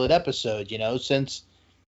pilot episode. Since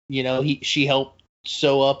she helped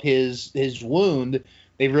sew up his wound.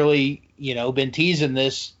 They've really, been teasing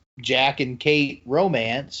this Jack and Kate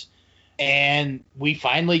romance, and we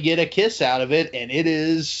finally get a kiss out of it, and it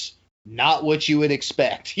is not what you would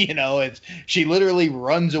expect. She literally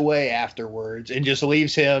runs away afterwards and just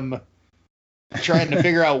leaves him trying to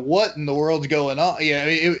figure out what in the world's going on.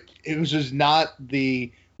 It was just not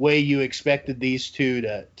the way you expected these two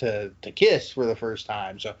to kiss for the first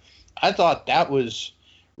time. So I thought that was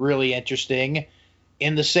really interesting.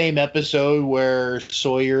 In the same episode where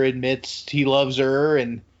Sawyer admits he loves her,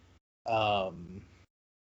 and I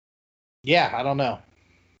don't know.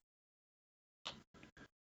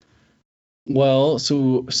 Well,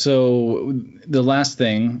 so the last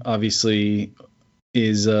thing, obviously,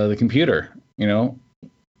 is the computer.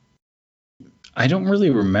 I don't really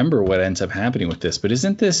remember what ends up happening with this, but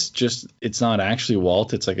isn't this just? It's not actually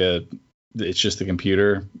Walt. It's just the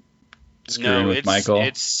computer screwing with Michael.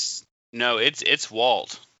 It's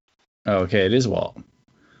Walt. Oh, okay, it is Walt.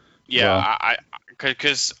 Yeah, well,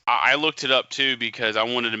 because I looked it up too because I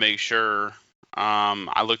wanted to make sure.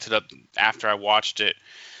 I looked it up after I watched it,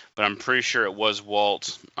 but I'm pretty sure it was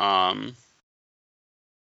Walt. Let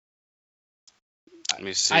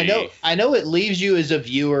me see. I know it leaves you as a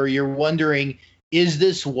viewer. You're wondering, is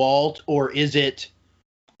this Walt or is it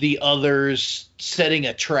the others setting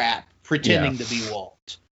a trap, pretending to be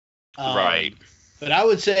Walt? Right. But I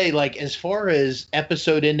would say, like, as far as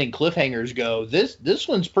episode ending cliffhangers go, this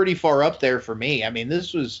one's pretty far up there for me. I mean,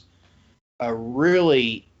 this was a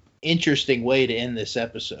really interesting way to end this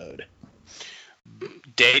episode.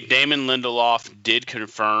 Damon Lindelof did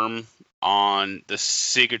confirm on the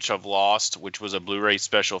Secrets of Lost, which was a Blu-ray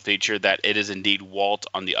special feature, that it is indeed Walt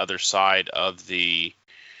on the other side of the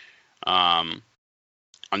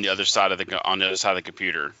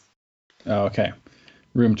computer. Oh, okay.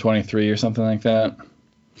 Room 23 or something like that.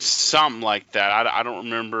 Something like that. I don't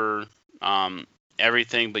remember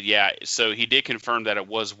everything, but yeah. So he did confirm that it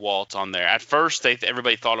was Walt on there. At first,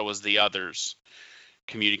 everybody thought it was the others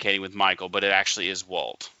communicating with Michael, but it actually is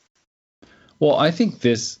Walt. Well, I think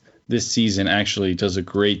this season actually does a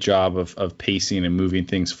great job of pacing and moving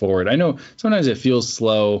things forward. I know sometimes it feels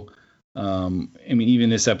slow. I mean, even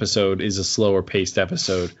this episode is a slower paced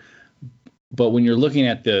episode. But when you're looking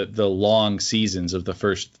at the long seasons of the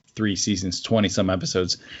first 3 seasons, 20-some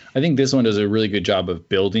episodes, I think this one does a really good job of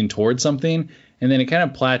building towards something. And then it kind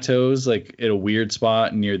of plateaus like at a weird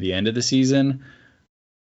spot near the end of the season.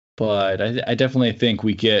 But I definitely think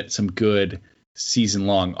we get some good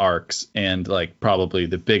season-long arcs. And like probably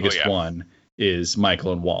the biggest one is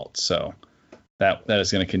Michael and Walt. So that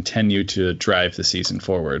is going to continue to drive the season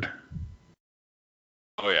forward.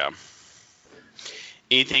 Oh, yeah.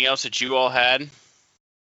 Anything else that you all had?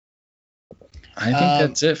 I think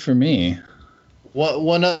that's it for me.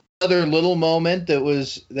 One other little moment that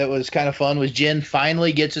was kind of fun was Jen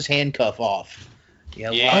finally gets his handcuff off.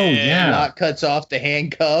 Locke cuts off the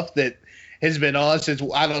handcuff that has been on since,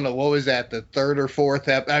 I don't know, what was that, the 3rd or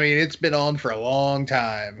 4th I mean, it's been on for a long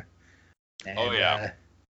time. And,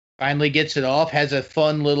 finally gets it off. Has a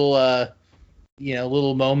fun little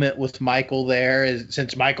little moment with Michael there,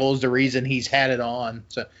 since Michael is the reason he's had it on.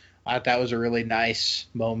 So I thought that was a really nice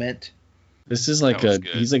moment. This is like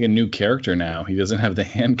he's like a new character now. He doesn't have the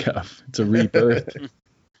handcuff. It's a rebirth.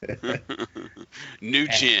 New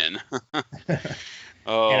Jen.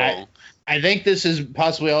 And I think this is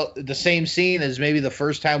possibly the same scene as maybe the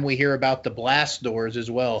first time we hear about the blast doors as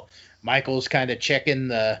well. Michael's kind of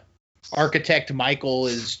checking architect Michael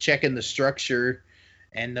is checking the structure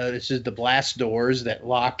and notices the blast doors that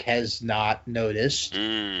Locke has not noticed.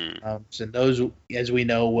 So those, as we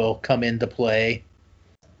know, will come into play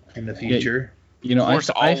in the future. You know, of course,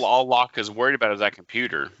 all Locke is worried about is that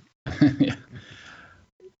computer. Yeah.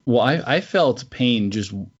 Well, I felt pain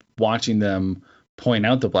just watching them point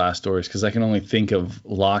out the blast doors because I can only think of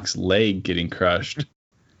Locke's leg getting crushed.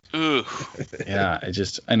 Ooh. Yeah,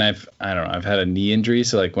 I've had a knee injury,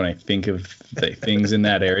 so like when I think of the things in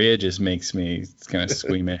that area, it just makes me kind of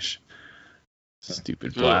squeamish.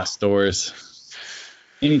 Stupid blast doors.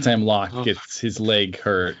 Anytime Locke gets his leg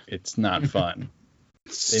hurt, it's not fun.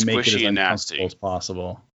 They make it as uncomfortable as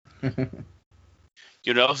possible.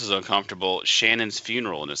 You know what else is uncomfortable? Shannon's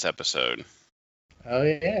funeral in this episode. Oh,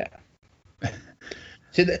 yeah.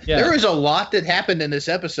 There was a lot that happened in this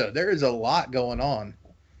episode. There is a lot going on.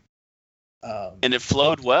 And it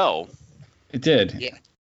flowed well. It did. Yeah.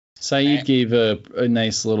 Saeed gave a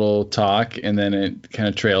nice little talk, and then it kind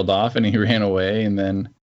of trailed off, and he ran away, and then...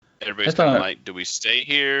 Everybody's kind of like, do we stay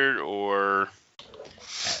here, or...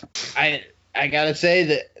 I gotta say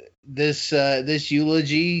that this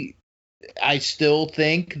eulogy, I still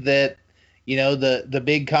think that, the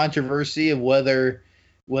big controversy of whether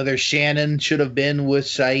Shannon should have been with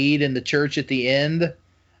Saeed in the church at the end,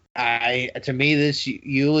 to me, this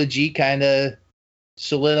eulogy kind of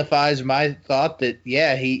solidifies my thought that,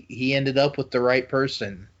 he ended up with the right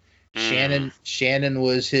person. Shannon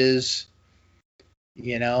was his,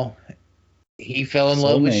 he fell in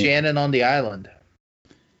love with Shannon on the island.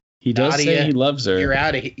 He does say he loves her. You're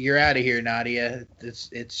out of here, Nadia.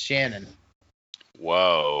 It's Shannon.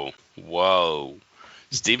 Whoa.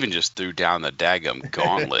 Steven just threw down the daggum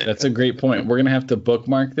gauntlet. That's a great point. We're going to have to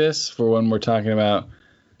bookmark this for when we're talking about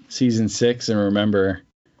season 6 and remember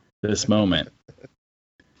this moment.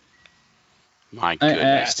 My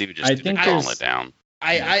goodness, Steven just threw the gauntlet down.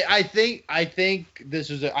 I think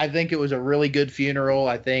it was a really good funeral.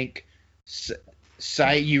 I think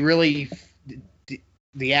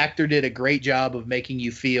the actor did a great job of making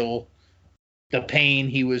you feel the pain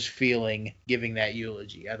he was feeling giving that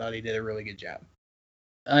eulogy. I thought he did a really good job.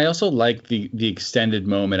 I also like the extended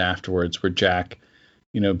moment afterwards where Jack,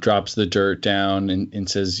 drops the dirt down and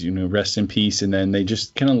says, rest in peace. And then they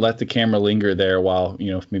just kind of let the camera linger there while,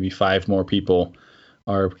 maybe 5 more people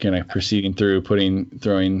are kind of proceeding through throwing,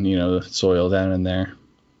 the soil down in there.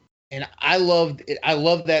 And I loved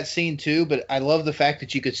that scene too, but I love the fact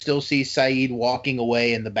that you could still see Saeed walking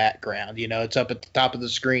away in the background. It's up at the top of the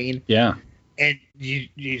screen. Yeah. And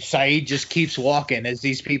Saeed just keeps walking as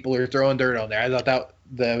these people are throwing dirt on there. I thought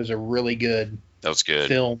that was a really good. That was good.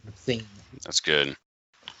 Film scene. That's good.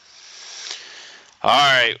 All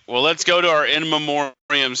right, well, let's go to our in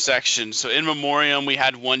memoriam section. So in memoriam, we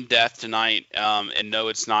had one death tonight, and no,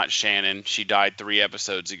 it's not Shannon. She died 3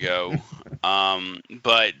 episodes ago.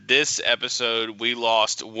 But this episode, we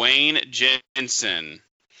lost Wayne Jensen,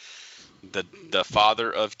 the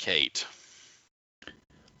father of Kate.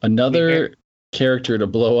 Another character to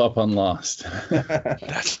blow up on Lost.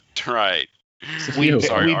 That's right. We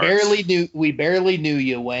barely knew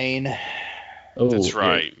you, Wayne. Oh, that's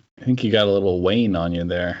right. I think you got a little Wayne on you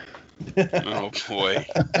there. Oh boy.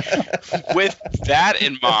 With that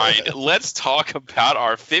in mind, let's talk about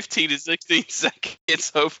our 15 to 16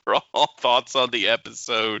 seconds overall thoughts on the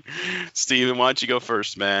episode. Steven, why don't you go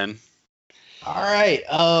first, man? All right.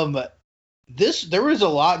 There was a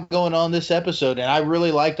lot going on this episode, and I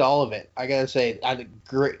really liked all of it. I gotta say, I had a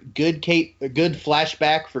good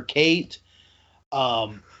flashback for Kate.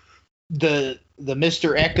 The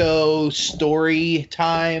Mr. Echo story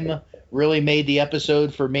time really made the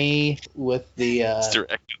episode for me with the Mr.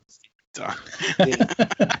 Echo.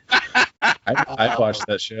 I've watched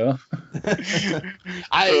that show.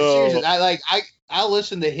 Seriously, I'll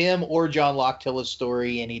listen to him or John Locktilla's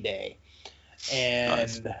story any day.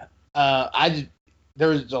 And nice. There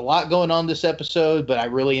was a lot going on this episode, but I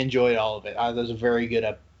really enjoyed all of it. It was a very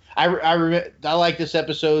good I like this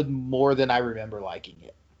episode more than I remember liking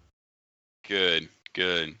it.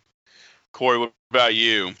 Good. Corey, what about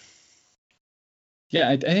you? Yeah,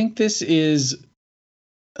 I think this is.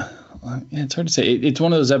 It's hard to say. It's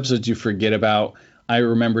one of those episodes you forget about. I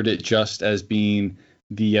remembered it just as being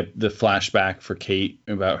the flashback for Kate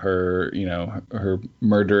about her, her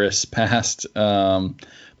murderous past. But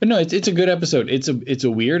no, it's a good episode. It's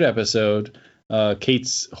a weird episode.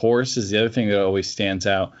 Kate's horse is the other thing that always stands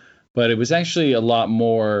out. But it was actually a lot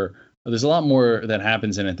more. There's a lot more that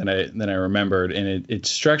happens in it than I remembered, and it's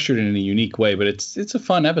structured in a unique way. But it's a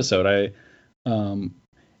fun episode. And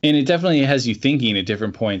it definitely has you thinking at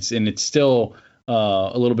different points, and it's still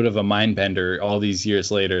a little bit of a mind bender all these years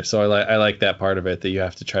later. So I like that part of it, that you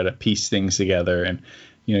have to try to piece things together, and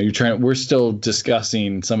we're still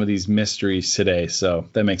discussing some of these mysteries today, so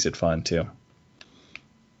that makes it fun too.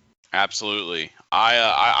 Absolutely.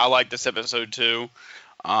 I like this episode too.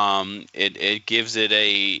 It gives it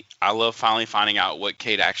I love finally finding out what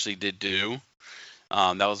Kate actually did do.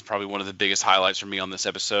 That was probably one of the biggest highlights for me on this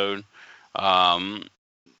episode.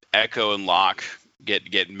 Echo and Locke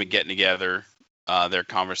getting together, their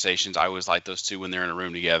conversations. I always like those two when they're in a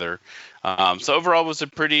room together. So overall, it was a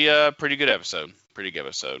pretty good episode. Pretty good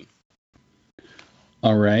episode.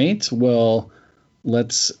 All right. Well,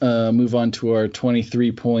 let's move on to our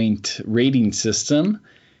 23-point rating system,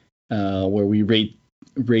 where we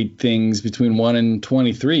rate things between 1 and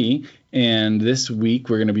 23. And this week,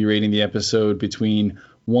 we're going to be rating the episode between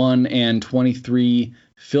 1 and 23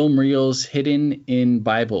 film reels hidden in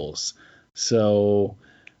Bibles. So,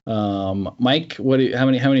 Mike, how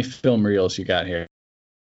many film reels you got here?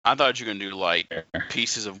 I thought you were gonna do like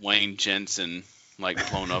pieces of Wayne Jensen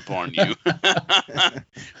blown up on you.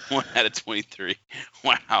 1 out of 23.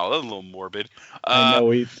 Wow, that's a little morbid. I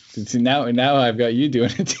know. Now I've got you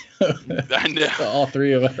doing it too. I know. All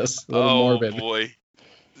three of us. A little morbid. Oh boy.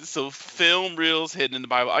 So film reels hidden in the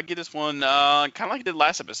Bible. I get this one kind of like I did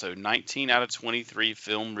last episode. 19 out of 23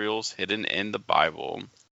 film reels hidden in the Bible.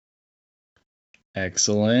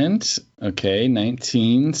 Excellent. Okay,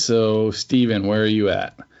 19. So Steven, where are you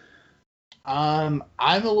at? I'm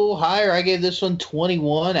a little higher. I gave this one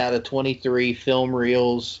 21 out of 23 film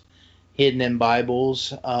reels hidden in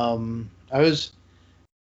Bibles. I was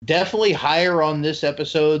definitely higher on this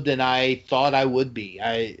episode than I thought I would be.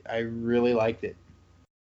 I really liked it.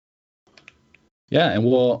 Yeah,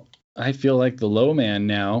 and I feel like the low man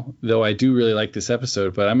now, though I do really like this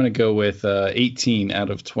episode, but I'm going to go with 18 out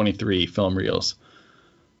of 23 film reels.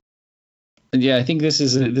 And yeah, I think this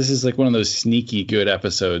is like one of those sneaky good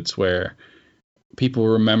episodes where people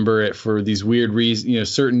remember it for these weird reasons,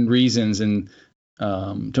 certain reasons, and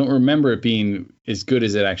don't remember it being as good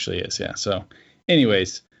as it actually is. Yeah. So,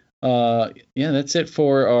 anyways, that's it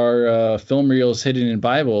for our film reels hidden in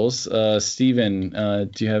Bibles. Steven,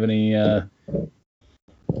 do you have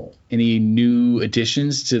any new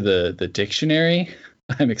additions to the dictionary?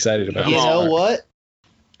 I'm excited about it. You know what?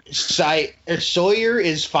 Sawyer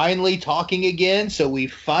is finally talking again, so we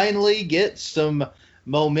finally get some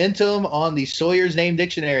momentum on the Sawyer's Name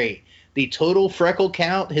Dictionary. the total freckle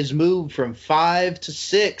count has moved from 5 to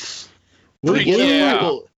 6. We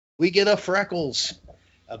get a freckles.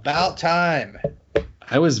 About time.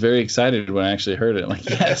 I was very excited when I actually heard it. I'm like,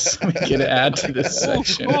 yes, we get to add to this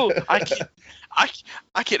section. I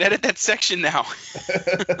can edit that section now.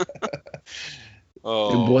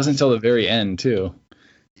 It wasn't until the very end too.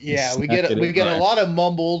 Yeah, we get a lot of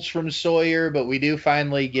mumbles from Sawyer, but we do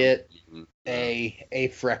finally get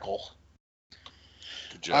a freckle.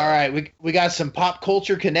 Good job. All right, we got some pop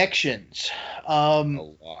culture connections. A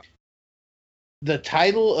lot. The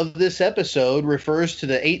title of this episode refers to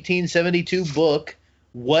the 1872 book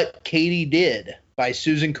What Katie Did by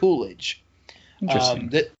Susan Coolidge.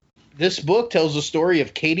 Interesting. This book tells the story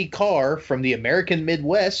of Katie Carr from the American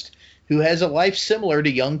Midwest who has a life similar to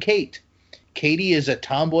young Kate. Katie is a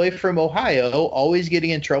tomboy from Ohio, always getting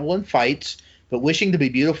in trouble in fights, but wishing to be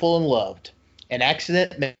beautiful and loved. An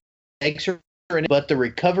accident makes her, but the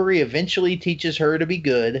recovery eventually teaches her to be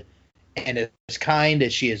good and as kind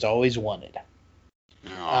as she has always wanted.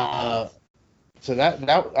 So that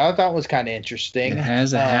I thought was kind of interesting. It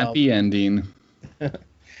has a happy ending.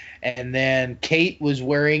 And then Kate was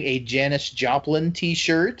wearing a Janis Joplin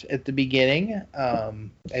T-shirt at the beginning.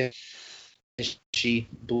 As she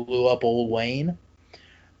blew up Old Wayne.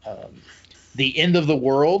 The End of the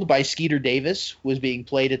World by Skeeter Davis was being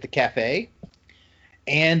played at the cafe.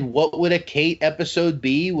 And what would a Kate episode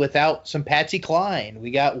be without some Patsy Cline? We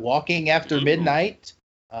got Walking After Midnight.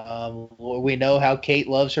 We know how Kate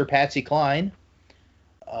loves her Patsy Cline.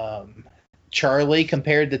 Charlie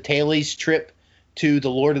compared the Tailies trip to The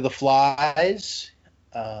Lord of the Flies.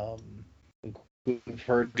 We've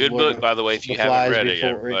heard good book, by the way, if you haven't read it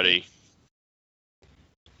yet, buddy.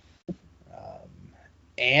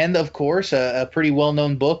 And, of course, a pretty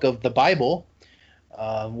well-known book of the Bible,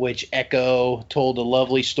 which Echo told a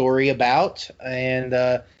lovely story about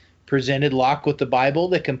and presented Locke with the Bible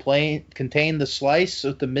that contained the slice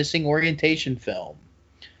of the missing orientation film.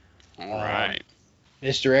 All right.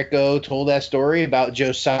 Mr. Echo told that story about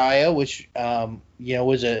Josiah, which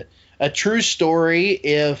was a true story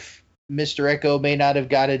if Mr. Echo may not have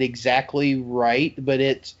got it exactly right, but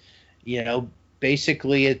it's,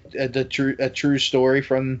 basically a true story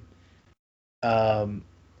from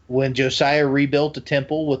when Josiah rebuilt the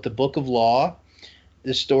temple with the Book of Law.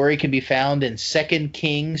 The story can be found in 2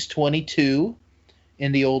 Kings 22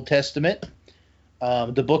 in the Old Testament.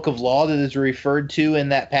 The Book of Law that is referred to in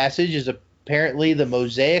that passage is apparently the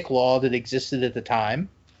Mosaic Law that existed at the time.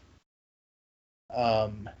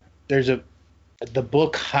 There's the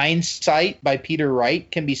book Hindsight by Peter Wright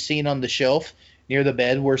can be seen on the shelf near the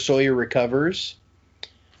bed where Sawyer recovers.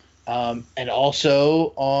 And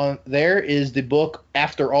also on there is the book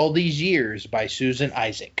After All These Years by Susan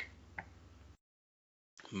Isaac.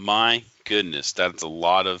 My goodness, that's a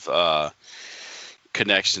lot of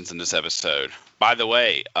connections in this episode. By the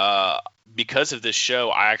way, because of this show,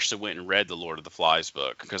 I actually went and read the Lord of the Flies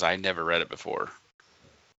book because I had never read it before.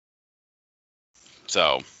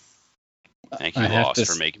 So, thank you, Lost,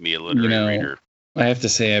 for making me a literary reader. I have to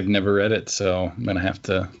say I've never read it, so I'm going to have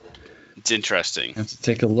to... It's interesting. Have to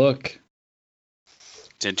take a look.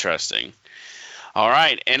 It's interesting. All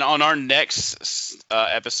right, and on our next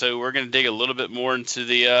episode, we're going to dig a little bit more into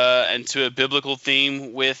a biblical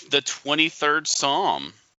theme with the 23rd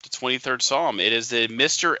Psalm. The 23rd Psalm. It is a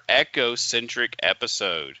Mr. Echo-centric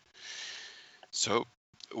episode. So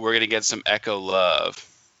we're going to get some Echo love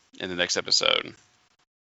in the next episode.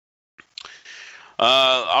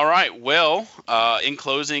 All right. Well, in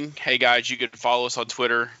closing, hey guys, you can follow us on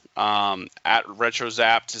Twitter at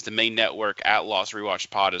RetroZapped is the main network, at Lost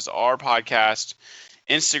Rewatch Pod is our podcast,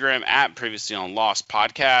 Instagram at Previously on Lost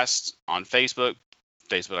Podcast, on Facebook,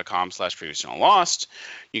 facebook.com/Previously on Lost.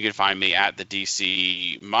 You can find me at the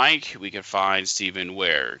DC Mike. We can find Steven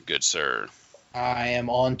where, good sir? I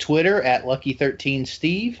am on Twitter at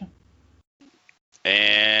Lucky13Steve.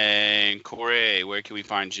 And Corey, where can we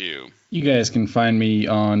find you? You guys can find me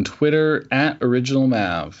on Twitter at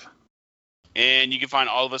OriginalMav. And you can find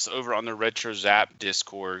all of us over on the RetroZap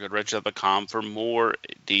Discord. Go to RetroZap.com for more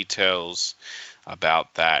details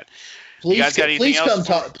about that. Please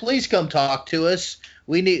come talk to us.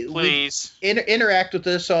 Please interact with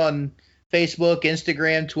us on Facebook,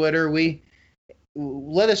 Instagram, Twitter.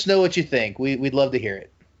 Let us know what you think. We'd love to hear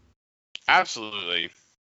it. Absolutely.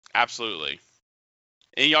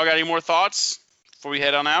 And y'all got any more thoughts before we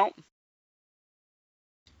head on out?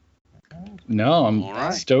 No,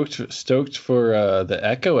 I'm stoked for the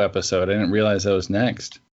Echo episode. I didn't realize that was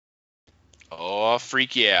next. Oh,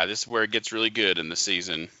 freak yeah. This is where it gets really good in the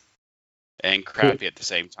season. and crappy at the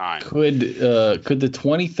same time. Could the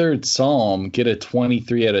 23rd Psalm get a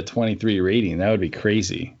 23 out of 23 rating? That would be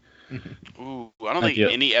crazy. Ooh, I don't think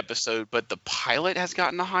any episode, but the pilot has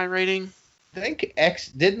gotten a high rating. I think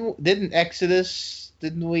didn't Exodus,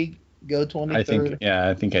 didn't we go 23rd?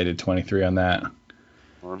 I think I did 23 on that.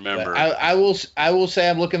 Remember, I will say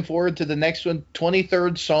I'm looking forward to the next one.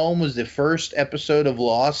 23rd Psalm was the first episode of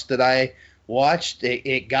Lost that I watched.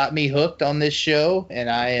 It got me hooked on this show, and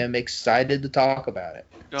I am excited to talk about it.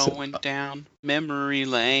 Going down memory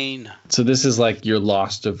lane. So this is like your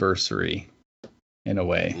Lost anniversary, in a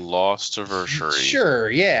way. Lost anniversary. Sure,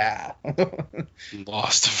 yeah.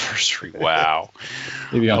 Lost anniversary. Wow.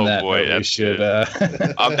 Maybe on that boy, note, we should.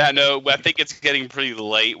 On that note, I think it's getting pretty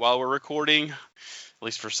late while we're recording, at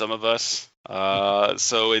least for some of us.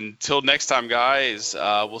 So until next time, guys,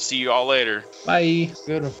 we'll see you all later. Bye.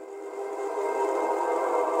 Good one.